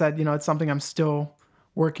 like I said, it's something I'm still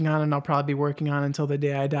working on, and I'll probably be working on until the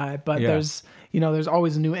day I die. But there's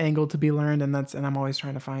always a new angle to be learned, and I'm always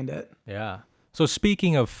trying to find it. Yeah. So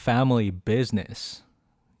speaking of family business,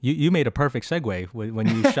 you made a perfect segue when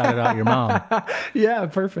you shouted out your mom. Yeah,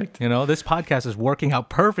 perfect. This podcast is working out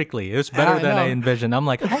perfectly. It was better than I envisioned. I'm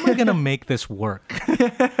like, how am I going to make this work?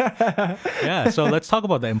 Yeah, so let's talk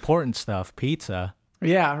about the important stuff, pizza.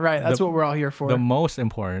 Yeah, right. That's what we're all here for. The most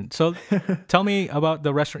important. So tell me about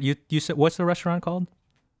the restaurant. You said, what's the restaurant called?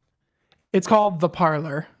 It's called The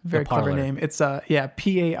Parlor. Very Parlor. Clever name. It's Parlour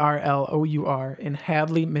in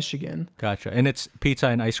Hadley, Michigan. Gotcha. And it's pizza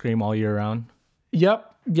and ice cream all year round? Yep.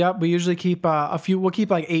 We usually keep we'll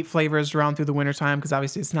keep like 8 flavors around through the wintertime because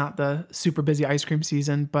obviously it's not the super busy ice cream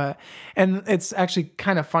season. And it's actually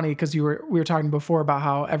kind of funny because we were talking before about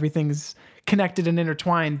how everything's connected and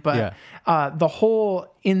intertwined, but the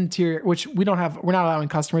whole interior, which we're not allowing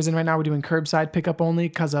customers in right now. We're doing curbside pickup only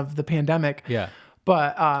because of the pandemic. Yeah.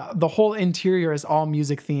 But the whole interior is all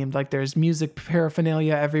music themed. Like there's music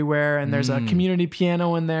paraphernalia everywhere, and there's a community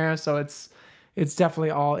piano in there. So it's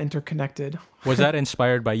definitely all interconnected. Was that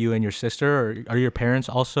inspired by you and your sister, or are your parents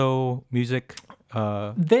also musicians?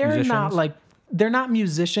 They're not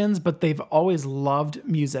musicians, but they've always loved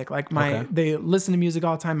music. Like they listen to music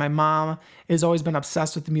all the time. My mom has always been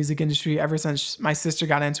obsessed with the music industry ever since my sister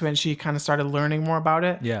got into it, and she kind of started learning more about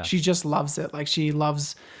it. Yeah. She just loves it. Like she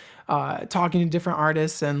loves talking to different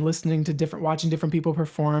artists and watching different people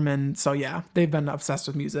perform. And so, they've been obsessed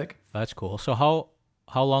with music. That's cool. So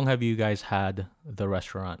how long have you guys had the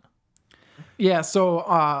restaurant? Yeah, so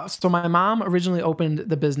my mom originally opened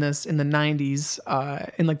the business in the 90s,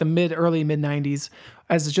 in like the early mid 90s,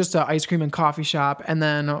 as just an ice cream and coffee shop. And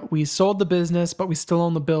then we sold the business, but we still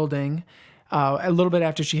own the building a little bit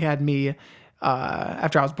after she had me,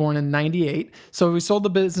 after I was born in 98. So we sold the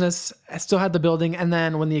business, I still had the building. And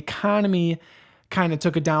then when the economy kind of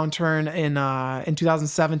took a downturn in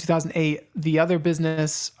 2007, 2008. The other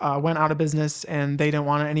business went out of business and they didn't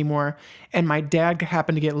want it anymore. And my dad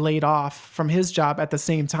happened to get laid off from his job at the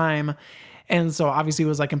same time. And so obviously it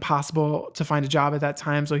was like impossible to find a job at that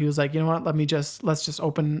time. So he was like, you know what, let's just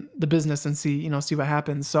open the business and see what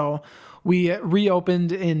happens. So we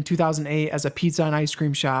reopened in 2008 as a pizza and ice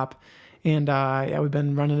cream shop. And yeah, we've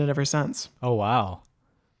been running it ever since. Oh, wow.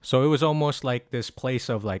 So it was almost like this place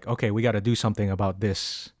of like, okay, we got to do something about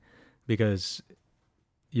this because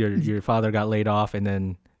your father got laid off, and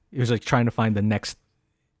then it was like trying to find the next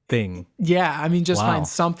thing. Yeah, I mean, just Wow. find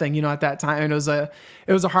something, at that time. And it was a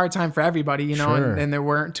hard time for everybody, Sure. and there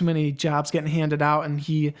weren't too many jobs getting handed out. And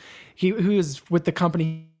he was with the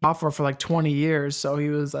company software for like 20 years, so he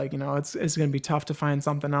was like, it's going to be tough to find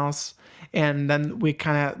something else. And then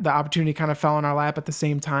the opportunity kind of fell in our lap at the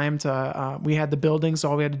same time. We had the building, so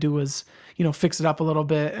all we had to do was fix it up a little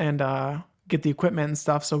bit and get the equipment and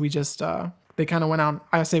stuff. So we just they kind of went out.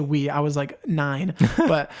 I was like 9,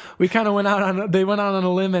 but we kind of they went out on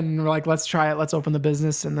a limb and were like, let's try it. Let's open the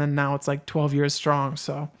business. And then now it's like 12 years strong.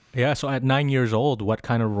 So Yeah. So at 9 years old, what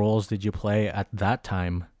kind of roles did you play at that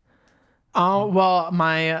time? oh, well,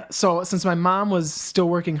 so since my mom was still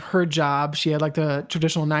working her job, she had like the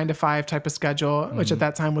traditional 9 to 5 type of schedule, which at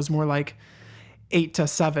that time was more like 8 to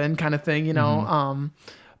 7 kind of thing,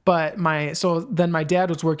 But then my dad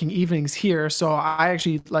was working evenings here. So I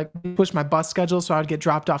actually like pushed my bus schedule. So I'd get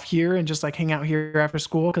dropped off here and just like hang out here after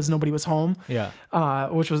school because nobody was home. Yeah.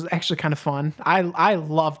 Which was actually kind of fun. I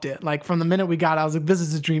loved it. Like from the minute we got, I was like, this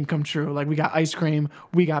is a dream come true. Like we got ice cream,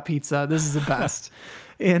 we got pizza. This is the best.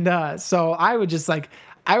 And so I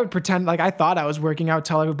would pretend like I thought I was working. I would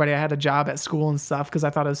tell everybody I had a job at school and stuff because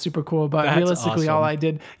I thought it was super cool. But That's realistically, all awesome. I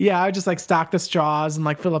did, I would just like stock the straws and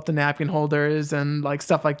like fill up the napkin holders and like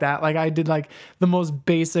stuff like that. Like I did like the most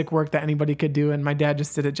basic work that anybody could do. And my dad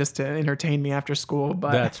just did it just to entertain me after school.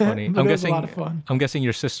 But That's funny. but it was a lot of fun. I'm guessing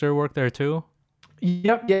your sister worked there too?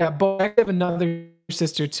 Yep, yeah, but I have another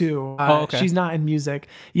sister too. Okay. She's not in music.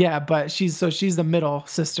 Yeah, but she's the middle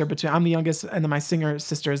sister between. I'm the youngest, and then my singer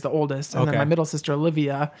sister is the oldest, and Okay. then my middle sister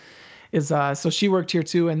Olivia is. So she worked here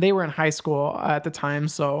too, and they were in high school at the time.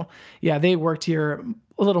 So yeah, they worked here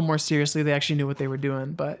a little more seriously. They actually knew what they were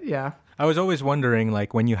doing. But yeah, I was always wondering,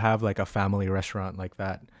 like, when you have like a family restaurant like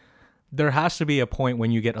that, there has to be a point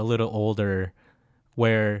when you get a little older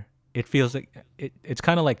where it feels like it's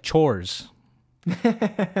kind of like chores.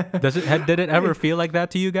 Did it ever feel like that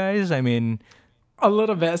to you guys? I mean, a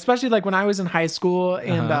little bit, especially like when I was in high school,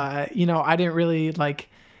 and I didn't really like.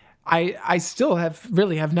 I still have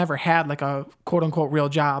never had like a quote unquote real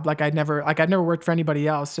job. Like I've never worked for anybody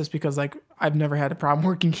else just because like I've never had a problem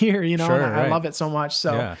working here, Sure, and I right. love it so much.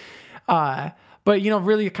 So, yeah. but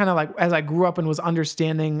really kind of like as I grew up and was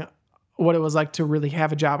understanding what it was like to really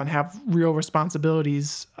have a job and have real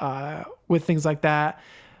responsibilities with things like that.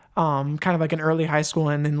 Kind of like in early high school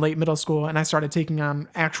and in late middle school, and I started taking on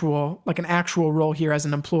an actual role here as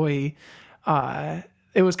an employee.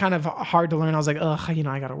 It was kind of hard to learn. I was like, ugh,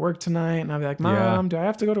 I got to work tonight, and I'd be like, Mom, Yeah. do I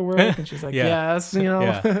have to go to work? And she's like, Yeah. yes,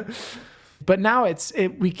 Yeah. But now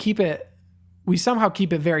we somehow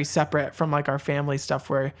keep it very separate from like our family stuff.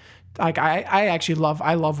 Where like I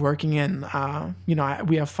love working and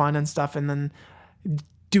we have fun and stuff, and then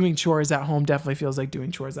doing chores at home definitely feels like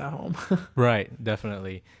doing chores at home. Right,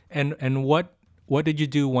 definitely. And what did you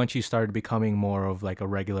do once you started becoming more of like a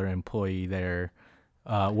regular employee there?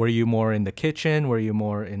 Were you more in the kitchen? Were you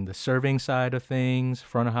more in the serving side of things,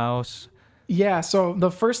 front of house? Yeah, so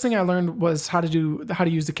the first thing I learned was how to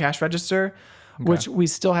use the cash register, which we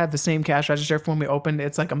still have the same cash register from when we opened.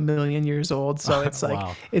 It's like 1,000,000 years old, so it's like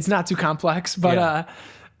Wow. it's not too complex. But Yeah.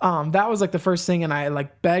 that was like the first thing, and I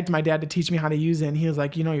like begged my dad to teach me how to use it. And he was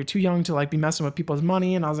like, you're too young to like be messing with people's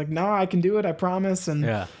money. And I was like, no, I can do it, I promise. And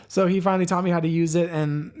Yeah. so he finally taught me how to use it,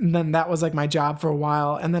 and then that was like my job for a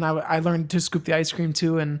while. And then I learned to scoop the ice cream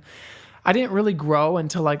too, and I didn't really grow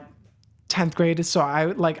until like 10th grade, so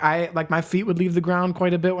I my feet would leave the ground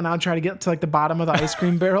quite a bit when I would try to get to like the bottom of the ice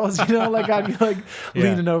cream barrels, like I'd be like Yeah.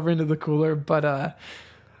 leaning over into the cooler.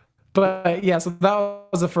 But yeah, so that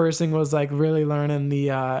was the first thing, was like really learning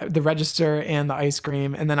the register and the ice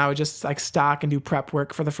cream, and then I would just like stock and do prep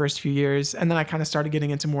work for the first few years, and then I kind of started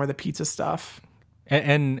getting into more of the pizza stuff.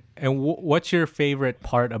 And what's your favorite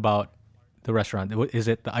part about the restaurant? Is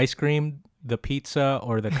it the ice cream, the pizza,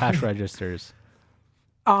 or the cash registers?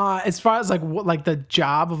 As far as like the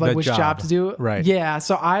job of like The which job, job to do, right. Yeah,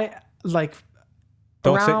 so I like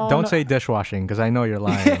Don't say dishwashing, because I know you're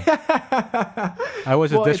lying. I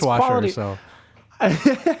was a Well, it's dishwasher, quality. so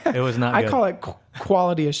it was not I good. call it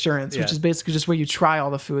quality assurance, which Yeah. is basically just where you try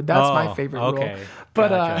all the food. That's my Oh, favorite okay. rule. But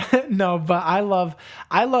Gotcha. no, but I love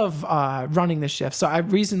running the shift. So I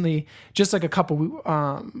recently, just like a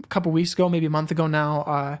couple weeks ago, maybe a month ago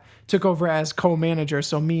now, took over as co-manager.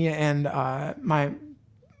 So me and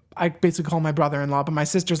I basically call my brother-in-law, but my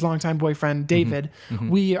sister's longtime boyfriend, David.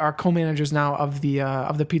 We are co-managers now of the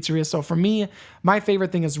pizzeria. So for me, my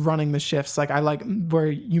favorite thing is running the shifts. Like I like where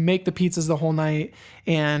you make the pizzas the whole night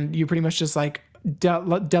and you pretty much just like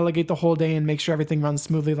delegate the whole day and make sure everything runs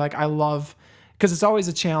smoothly. Like I love, because it's always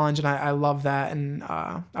a challenge, and I love that, and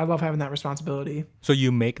I love having that responsibility. So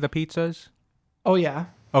you make the pizzas? Oh yeah.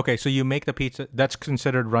 Okay, so you make the pizza. That's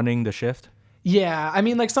considered running the shift? Yeah, I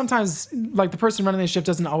mean, like sometimes, like the person running the shift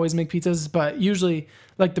doesn't always make pizzas, but usually,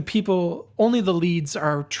 like only the leads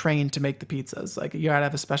are trained to make the pizzas. Like you gotta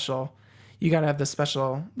have the special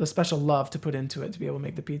love to put into it to be able to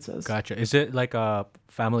make the pizzas. Gotcha. Is it like a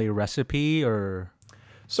family recipe or?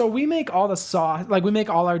 So we make all the sauce, like we make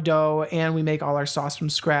all our dough and we make all our sauce from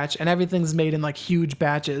scratch, and everything's made in like huge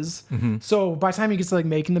batches. So by the time you get to like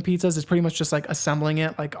making the pizzas, it's pretty much just like assembling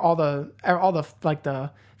it. Like all the like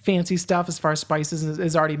the fancy stuff as far as spices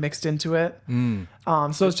is already mixed into it.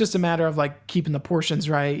 So it's just a matter of like keeping the portions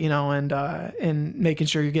right, and making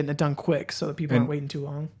sure you're getting it done quick so that people aren't waiting too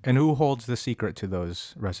long. And who holds the secret to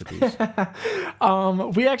those recipes?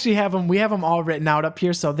 We actually have them. We have them all written out up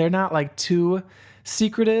here, so they're not like too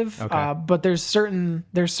secretive. Okay. But there's certain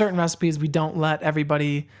recipes we don't let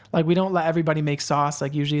everybody make sauce.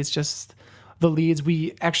 Like usually it's just the leads.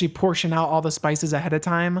 We actually portion out all the spices ahead of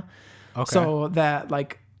time, so that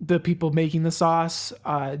like the people making the sauce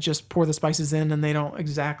just pour the spices in, and they don't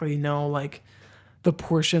exactly know like the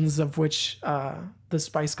portions of which the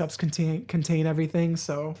spice cups contain everything.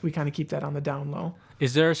 So we kind of keep that on the down low.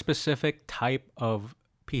 Is there a specific type of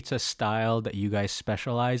pizza style that you guys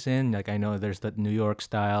specialize in? Like I know there's the New York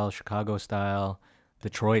style, Chicago style,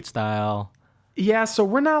 Detroit style. Yeah, so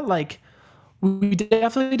we're not like, we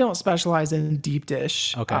definitely don't specialize in deep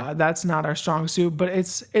dish. Okay. That's not our strong suit, but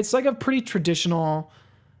it's like a pretty traditional,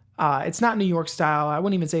 it's not New York style. I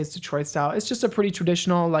wouldn't even say it's Detroit style. It's just a pretty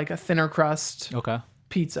traditional, like a thinner crust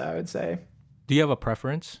pizza, I would say. Do you have a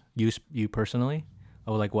preference, you personally?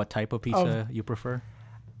 Or like what type of pizza you prefer?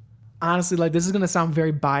 Honestly, like this is going to sound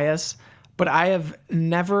very biased, but I have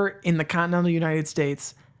never in the continental United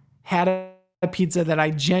States had a pizza that I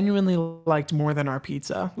genuinely liked more than our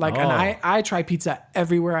pizza. Like, and I try pizza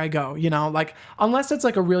everywhere I go, like unless it's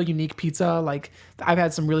like a real unique pizza. Like I've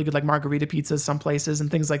had some really good like margarita pizzas some places and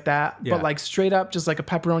things like that. Yeah. But like straight up, just like a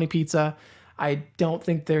pepperoni pizza, I don't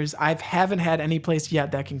think I haven't had any place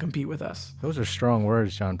yet that can compete with us. Those are strong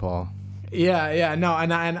words, John Paul. Yeah, no,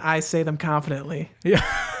 and I say them confidently. Yeah.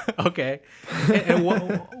 Okay. And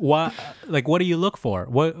what do you look for?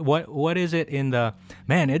 What is it in the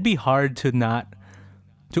man? It'd be hard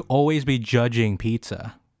to always be judging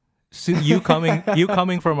pizza. So you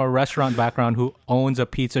coming from a restaurant background who owns a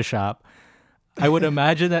pizza shop, I would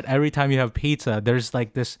imagine that every time you have pizza, there's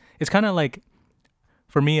like this. It's kind of like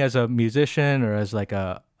for me as a musician or as like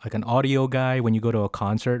an audio guy, when you go to a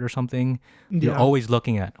concert or something, you're always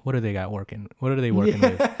looking at what do they got working? What are they working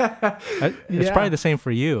with? It's probably the same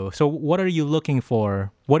for you. So what are you looking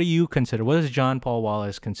for? What do you consider? What does John Paul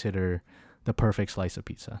Wallace consider the perfect slice of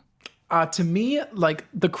pizza? To me, like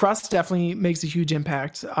the crust definitely makes a huge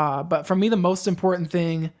impact. But for me, two most important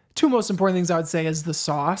things I would say is the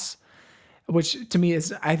sauce, which to me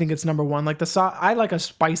is, I think it's number one. Like the sauce, I like a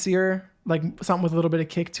spicier, like something with a little bit of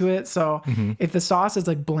kick to it. So if the sauce is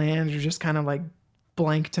like bland or just kind of like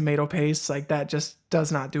blank tomato paste, like that just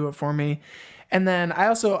does not do it for me. And then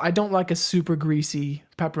I don't like a super greasy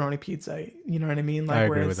pepperoni pizza. You know what I mean? Like I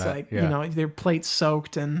where agree it's with that. like, Yeah. their plate's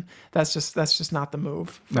soaked, and that's just not the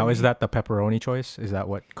move. Now, is that the pepperoni choice? Is that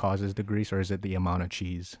what causes the grease, or is it the amount of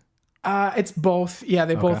cheese? It's both. Yeah,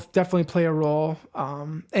 they both definitely play a role.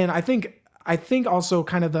 And I think also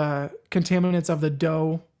kind of the contaminants of the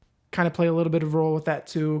dough kind of play a little bit of a role with that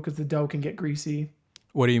too, because the dough can get greasy.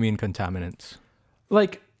 What do you mean contaminants?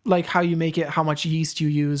 Like how you make it, how much yeast you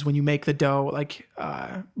use when you make the dough, like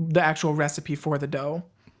the actual recipe for the dough.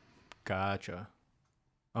 Gotcha.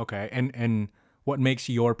 Okay. And what makes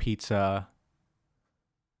your pizza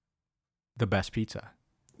the best pizza?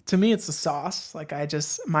 To me, it's the sauce. Like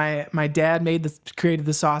my dad created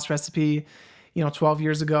the sauce recipe, 12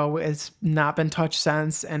 years ago. It's not been touched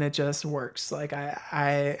since, and it just works. Like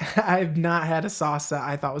I've not had a sauce that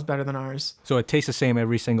I thought was better than ours. So it tastes the same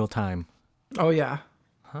every single time. Oh yeah.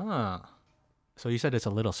 Huh. So you said it's a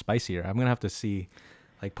little spicier. I'm gonna have to see,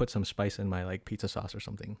 like, put some spice in my like pizza sauce or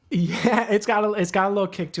something. Yeah, it's got a little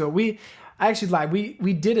kick to it. I actually lied.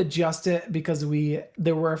 We did adjust it because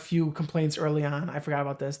there were a few complaints early on. I forgot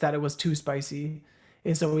about this, that it was too spicy,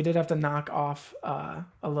 and so we did have to knock off a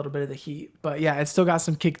little bit of the heat. But yeah, it's still got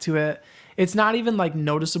some kick to it. It's not even like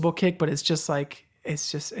noticeable kick, but it's just like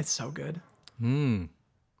it's so good.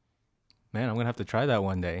 Man, I'm gonna have to try that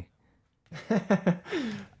one day.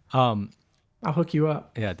 Um, I'll hook you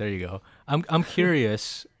up. yeah, there you go. I'm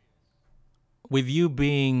curious, with you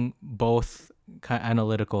being both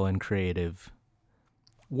analytical and creative,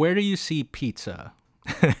 where do you see pizza?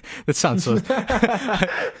 That sounds so.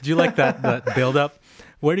 Do you like that build up?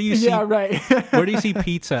 Where do you see? Yeah, right. Where do you see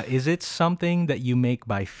pizza? Is it something that you make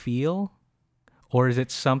by feel, or is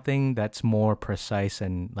it something that's more precise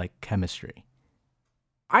and like chemistry?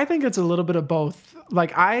 I think it's a little bit of both.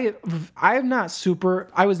 Like I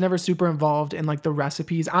was never super involved in like the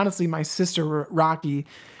recipes. Honestly, my sister Rocky,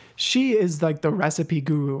 she is like the recipe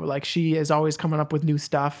guru. Like she is always coming up with new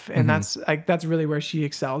stuff, and that's really where she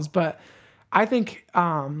excels. But I think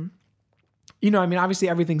I mean, obviously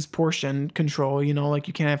everything's portion control, like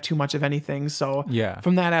you can't have too much of anything. So Yeah.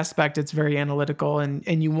 from that aspect, it's very analytical,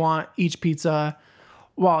 and you want each pizza,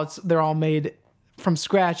 while they're all made from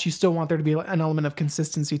scratch, you still want there to be an element of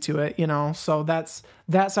consistency to it, So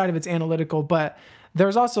that side of it's analytical, but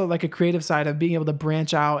there's also like a creative side of being able to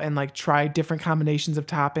branch out and like try different combinations of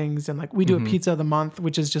toppings. And like we do a pizza of the month,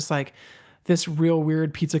 which is just like this real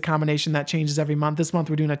weird pizza combination that changes every month. This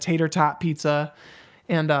month we're doing a tater tot pizza.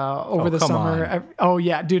 And over the summer, oh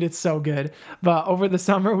yeah, dude, it's so good. But over the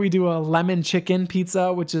summer we do a lemon chicken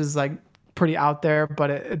pizza, which is like pretty out there,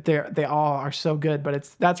 but they all are so good. But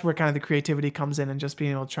that's where kind of the creativity comes in, and just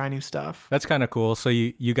being able to try new stuff. That's kind of cool. So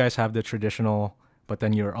you guys have the traditional, but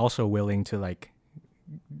then you're also willing to like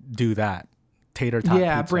do that tater tot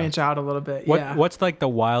pizza. Branch out a little bit. What's like the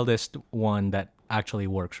wildest one that actually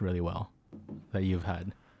works really well that you've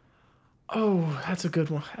had? Oh, that's a good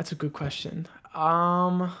one. That's a good question.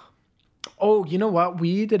 Oh, you know what?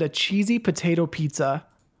 We did a cheesy potato pizza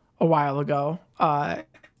a while ago.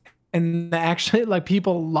 And actually, like,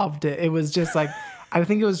 people loved it. It was just like, I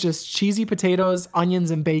think it was just cheesy potatoes,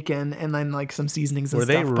 onions, and bacon, and then like some seasonings and Were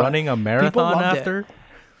stuff. they running a marathon after?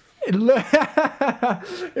 It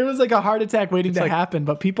was like a heart attack waiting to happen,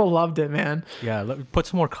 but people loved it, man. Yeah, put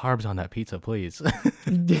some more carbs on that pizza, please.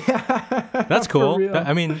 Yeah. That's cool. For real.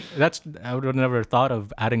 I mean, I would have never thought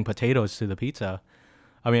of adding potatoes to the pizza.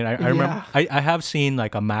 I mean, I remember I have seen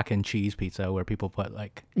like a mac and cheese pizza where people put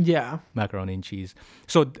like macaroni and cheese.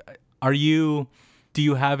 So do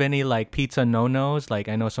you have any like pizza no-nos? Like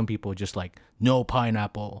I know some people just like no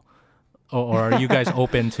pineapple, or are you guys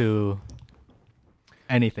open to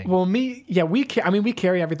anything? Well, we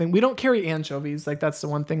carry everything. We don't carry anchovies. Like that's the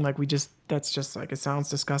one thing. Like that's just like, it sounds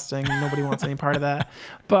disgusting. Nobody wants any part of that.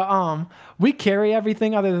 But we carry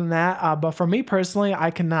everything other than that. But for me personally,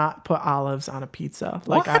 I cannot put olives on a pizza.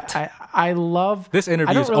 Like I love this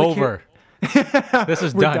interview is over. This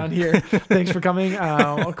is We're done. done here. Thanks for coming.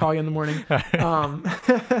 I'll call you in the morning.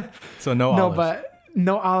 So no olives. No, but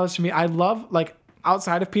no olives for me. I love like.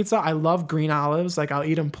 Outside of pizza, I love green olives. Like I'll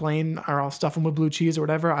eat them plain, or I'll stuff them with blue cheese or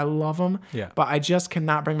whatever. I love them. Yeah. But I just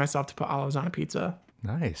cannot bring myself to put olives on a pizza.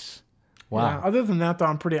 Nice. Wow. Yeah, other than that, though,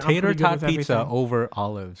 I'm pretty Tater good tot with pizza everything. over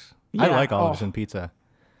olives. I Yeah, like olives in pizza.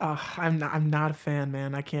 I'm not a fan,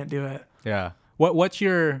 man. I can't do it. Yeah. What's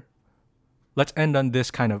your? Let's end on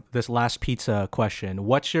this last pizza question. All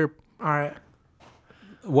right.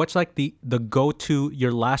 What's like the go-to,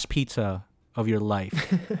 your last pizza of your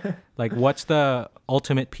life? Like what's the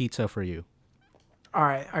ultimate pizza for you? All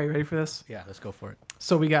right. Are you ready for this? Yeah, let's go for it.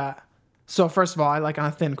 So first of all, I like on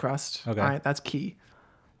a thin crust. Okay. All right. That's key.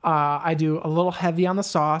 I do a little heavy on the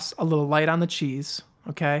sauce, a little light on the cheese.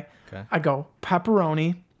 Okay. Okay. I go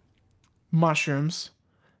pepperoni, mushrooms,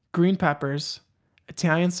 green peppers,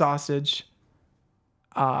 Italian sausage,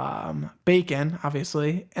 bacon,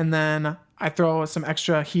 obviously, and then I throw some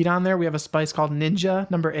extra heat on there. We have a spice called Ninja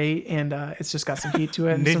No. 8, and it's just got some heat to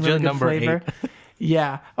it and some Ninja really good No. flavor. 8.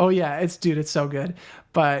 Yeah. Oh yeah. It's so good.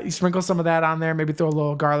 But you sprinkle some of that on there, maybe throw a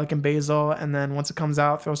little garlic and basil, and then once it comes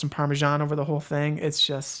out, throw some Parmesan over the whole thing.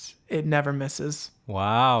 It never misses.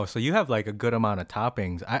 Wow. So you have like a good amount of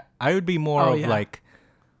toppings. I would be more like,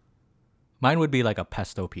 mine would be like a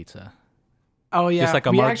pesto pizza. Oh yeah. Just like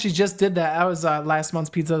we actually just did that. That was last month's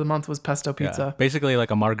pizza of the month was pesto pizza. Yeah. Basically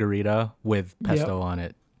like a margarita with pesto on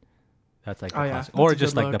it. That's like the classic. Or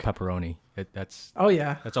just like the pepperoni. That's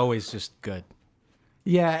always just good.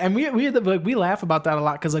 Yeah, and we laugh about that a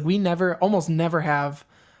lot because like we almost never have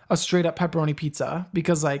a straight up pepperoni pizza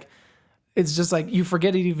because like it's just like you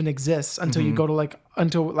forget it even exists until you go to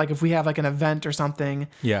until if we have like an event or something.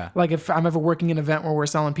 Yeah. Like if I'm ever working an event where we're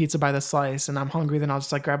selling pizza by the slice and I'm hungry, then I'll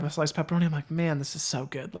just like grab a slice of pepperoni. I'm like, man, this is so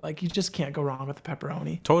good. Like you just can't go wrong with the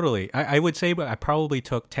pepperoni. Totally. I would say, but I probably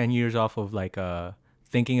took 10 years off of like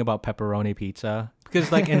thinking about pepperoni pizza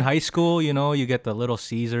because like in high school, you get the Little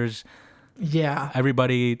Caesars Yeah.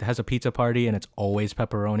 Everybody has a pizza party and it's always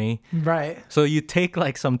pepperoni. Right. So you take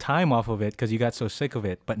like some time off of it because you got so sick of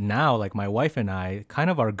it. But now, like my wife and I, kind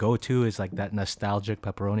of our go-to is like that nostalgic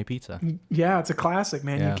pepperoni pizza. Yeah, it's a classic,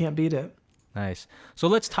 man. Yeah. You can't beat it. Nice. So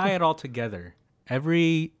let's tie it all together.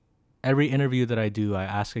 Every interview that I do, I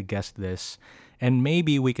ask a guest this, and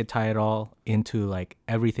maybe we could tie it all into like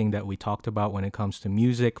everything that we talked about when it comes to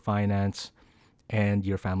music, finance, and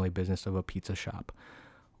your family business of a pizza shop.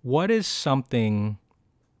 What is something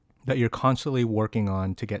that you're constantly working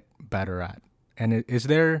on to get better at? And is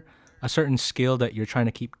there a certain skill that you're trying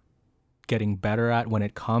to keep getting better at when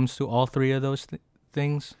it comes to all three of those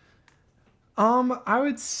things? I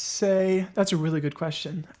would say that's a really good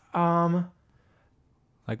question.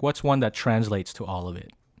 Like what's one that translates to all of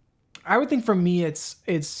it? I would think for me,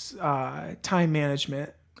 it's time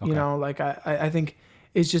management. Okay. You know, like I think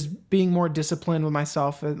it's just being more disciplined with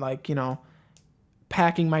myself and like, you know,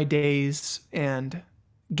 packing my days and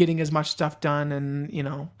getting as much stuff done and, you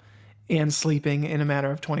know, and sleeping in a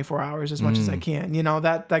matter of 24 hours as much as I can. You know,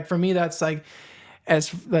 that like for me, that's like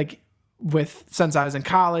as like since I was in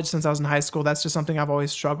college, since I was in high school, that's just something I've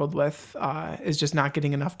always struggled with, is just not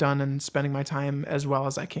getting enough done and spending my time as well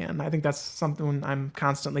as I can. I think that's something I'm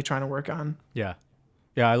constantly trying to work on. Yeah.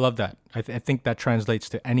 Yeah, I love that. I think that translates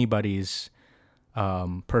to anybody's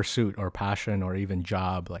pursuit or passion or even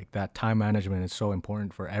job. Like that time management is so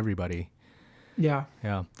important for everybody. Yeah.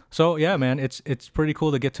 Yeah. So yeah, man, it's pretty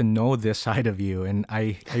cool to get to know this side of you. And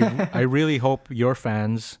I really hope your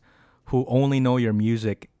fans who only know your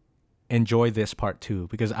music enjoy this part too,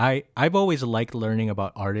 because I've always liked learning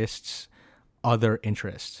about artists' other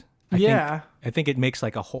interests. I think it makes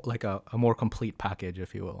like a whole, like a more complete package,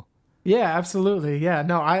 if you will. Yeah, absolutely. Yeah,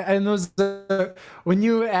 no, and those when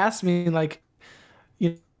you asked me like,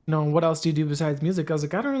 you know, what else do you do besides music? I was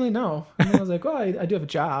like, I don't really know. And I was like, well, I do have a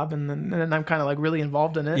job, and then I'm kind of like really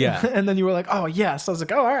involved in it. Yeah. And then you were like, oh yes. I was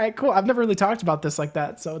like, oh, all right, cool. I've never really talked about this like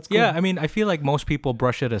that, so it's cool. Yeah, I mean, I feel like most people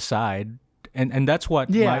brush it aside, and that's what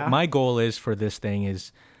my goal is for this thing,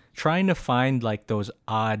 is trying to find like those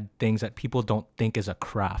odd things that people don't think is a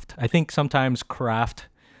craft. I think sometimes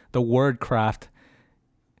the word craft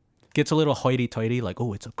gets a little hoity-toity, like,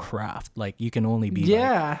 oh, it's a craft. Like you can only be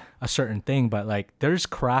like a certain thing, but like there's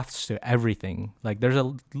crafts to everything. Like there's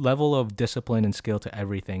a level of discipline and skill to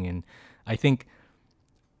everything. And I think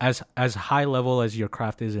as high level as your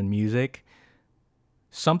craft is in music,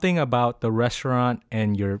 something about the restaurant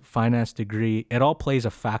and your finance degree, it all plays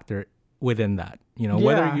a factor within that. You know,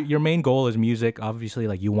 whether your main goal is music, obviously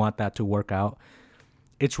like you want that to work out.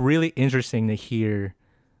 It's really interesting to hear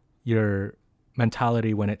your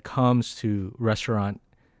mentality when it comes to restaurant,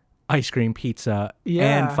 ice cream, pizza,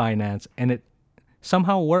 and finance, and it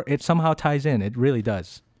somehow ties in. It really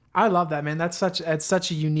does. I love that, man. It's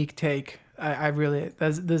such a unique take. I really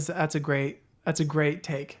that's a great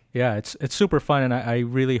take. Yeah, it's super fun, and I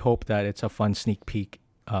really hope that it's a fun sneak peek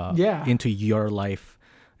into your life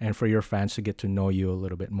and for your fans to get to know you a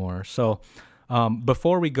little bit more. So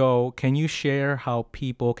before we go, can you share how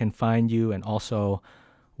people can find you and also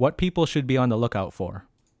what people should be on the lookout for?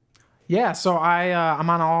 Yeah, so I'm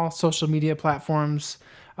on all social media platforms.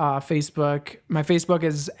 Facebook. My Facebook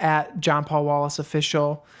is at John Paul Wallace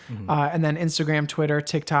Official. And then Instagram, Twitter,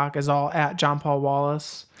 TikTok is all at John Paul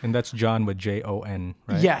Wallace. And that's John with Jon,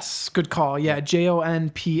 right? Yes, good call. Yeah,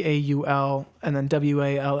 JONPAUL and then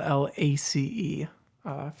WALLACE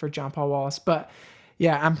for John Paul Wallace. But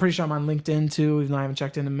yeah, I'm pretty sure I'm on LinkedIn too, even though I haven't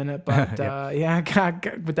checked in a minute. But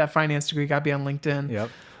with that finance degree, got to be on LinkedIn. Yep.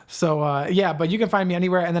 So but you can find me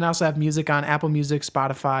anywhere. And then I also have music on Apple Music,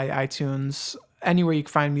 Spotify, iTunes. Anywhere you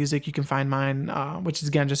can find music, you can find mine, which is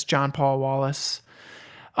again just John Paul Wallace.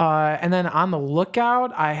 And then on the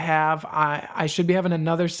lookout, I should be having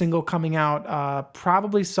another single coming out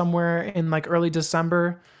probably somewhere in like early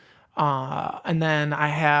December. And then I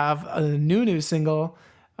have a new single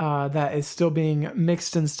that is still being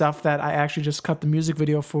mixed and stuff that I actually just cut the music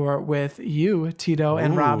video for with you, Tito,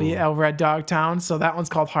 and Robbie over at Dogtown. So that one's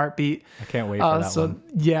called Heartbeat. I can't wait for that one.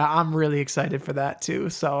 Yeah, I'm really excited for that too.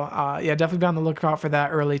 So definitely be on the lookout for that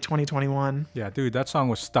early 2021. Yeah, dude, that song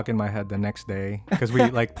was stuck in my head the next day because we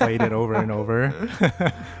like played it over and over.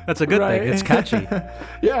 That's a good thing. It's catchy.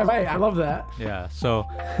 Yeah, right. I love that. Yeah, so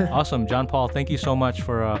awesome. John Paul, thank you so much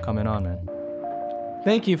for coming on, man.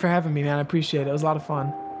 Thank you for having me, man. I appreciate it. It was a lot of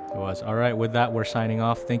fun. It was. All right, with that, we're signing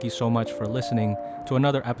off. Thank you so much for listening to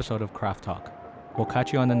another episode of Craft Talk. We'll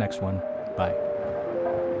catch you on the next one.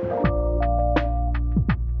 Bye.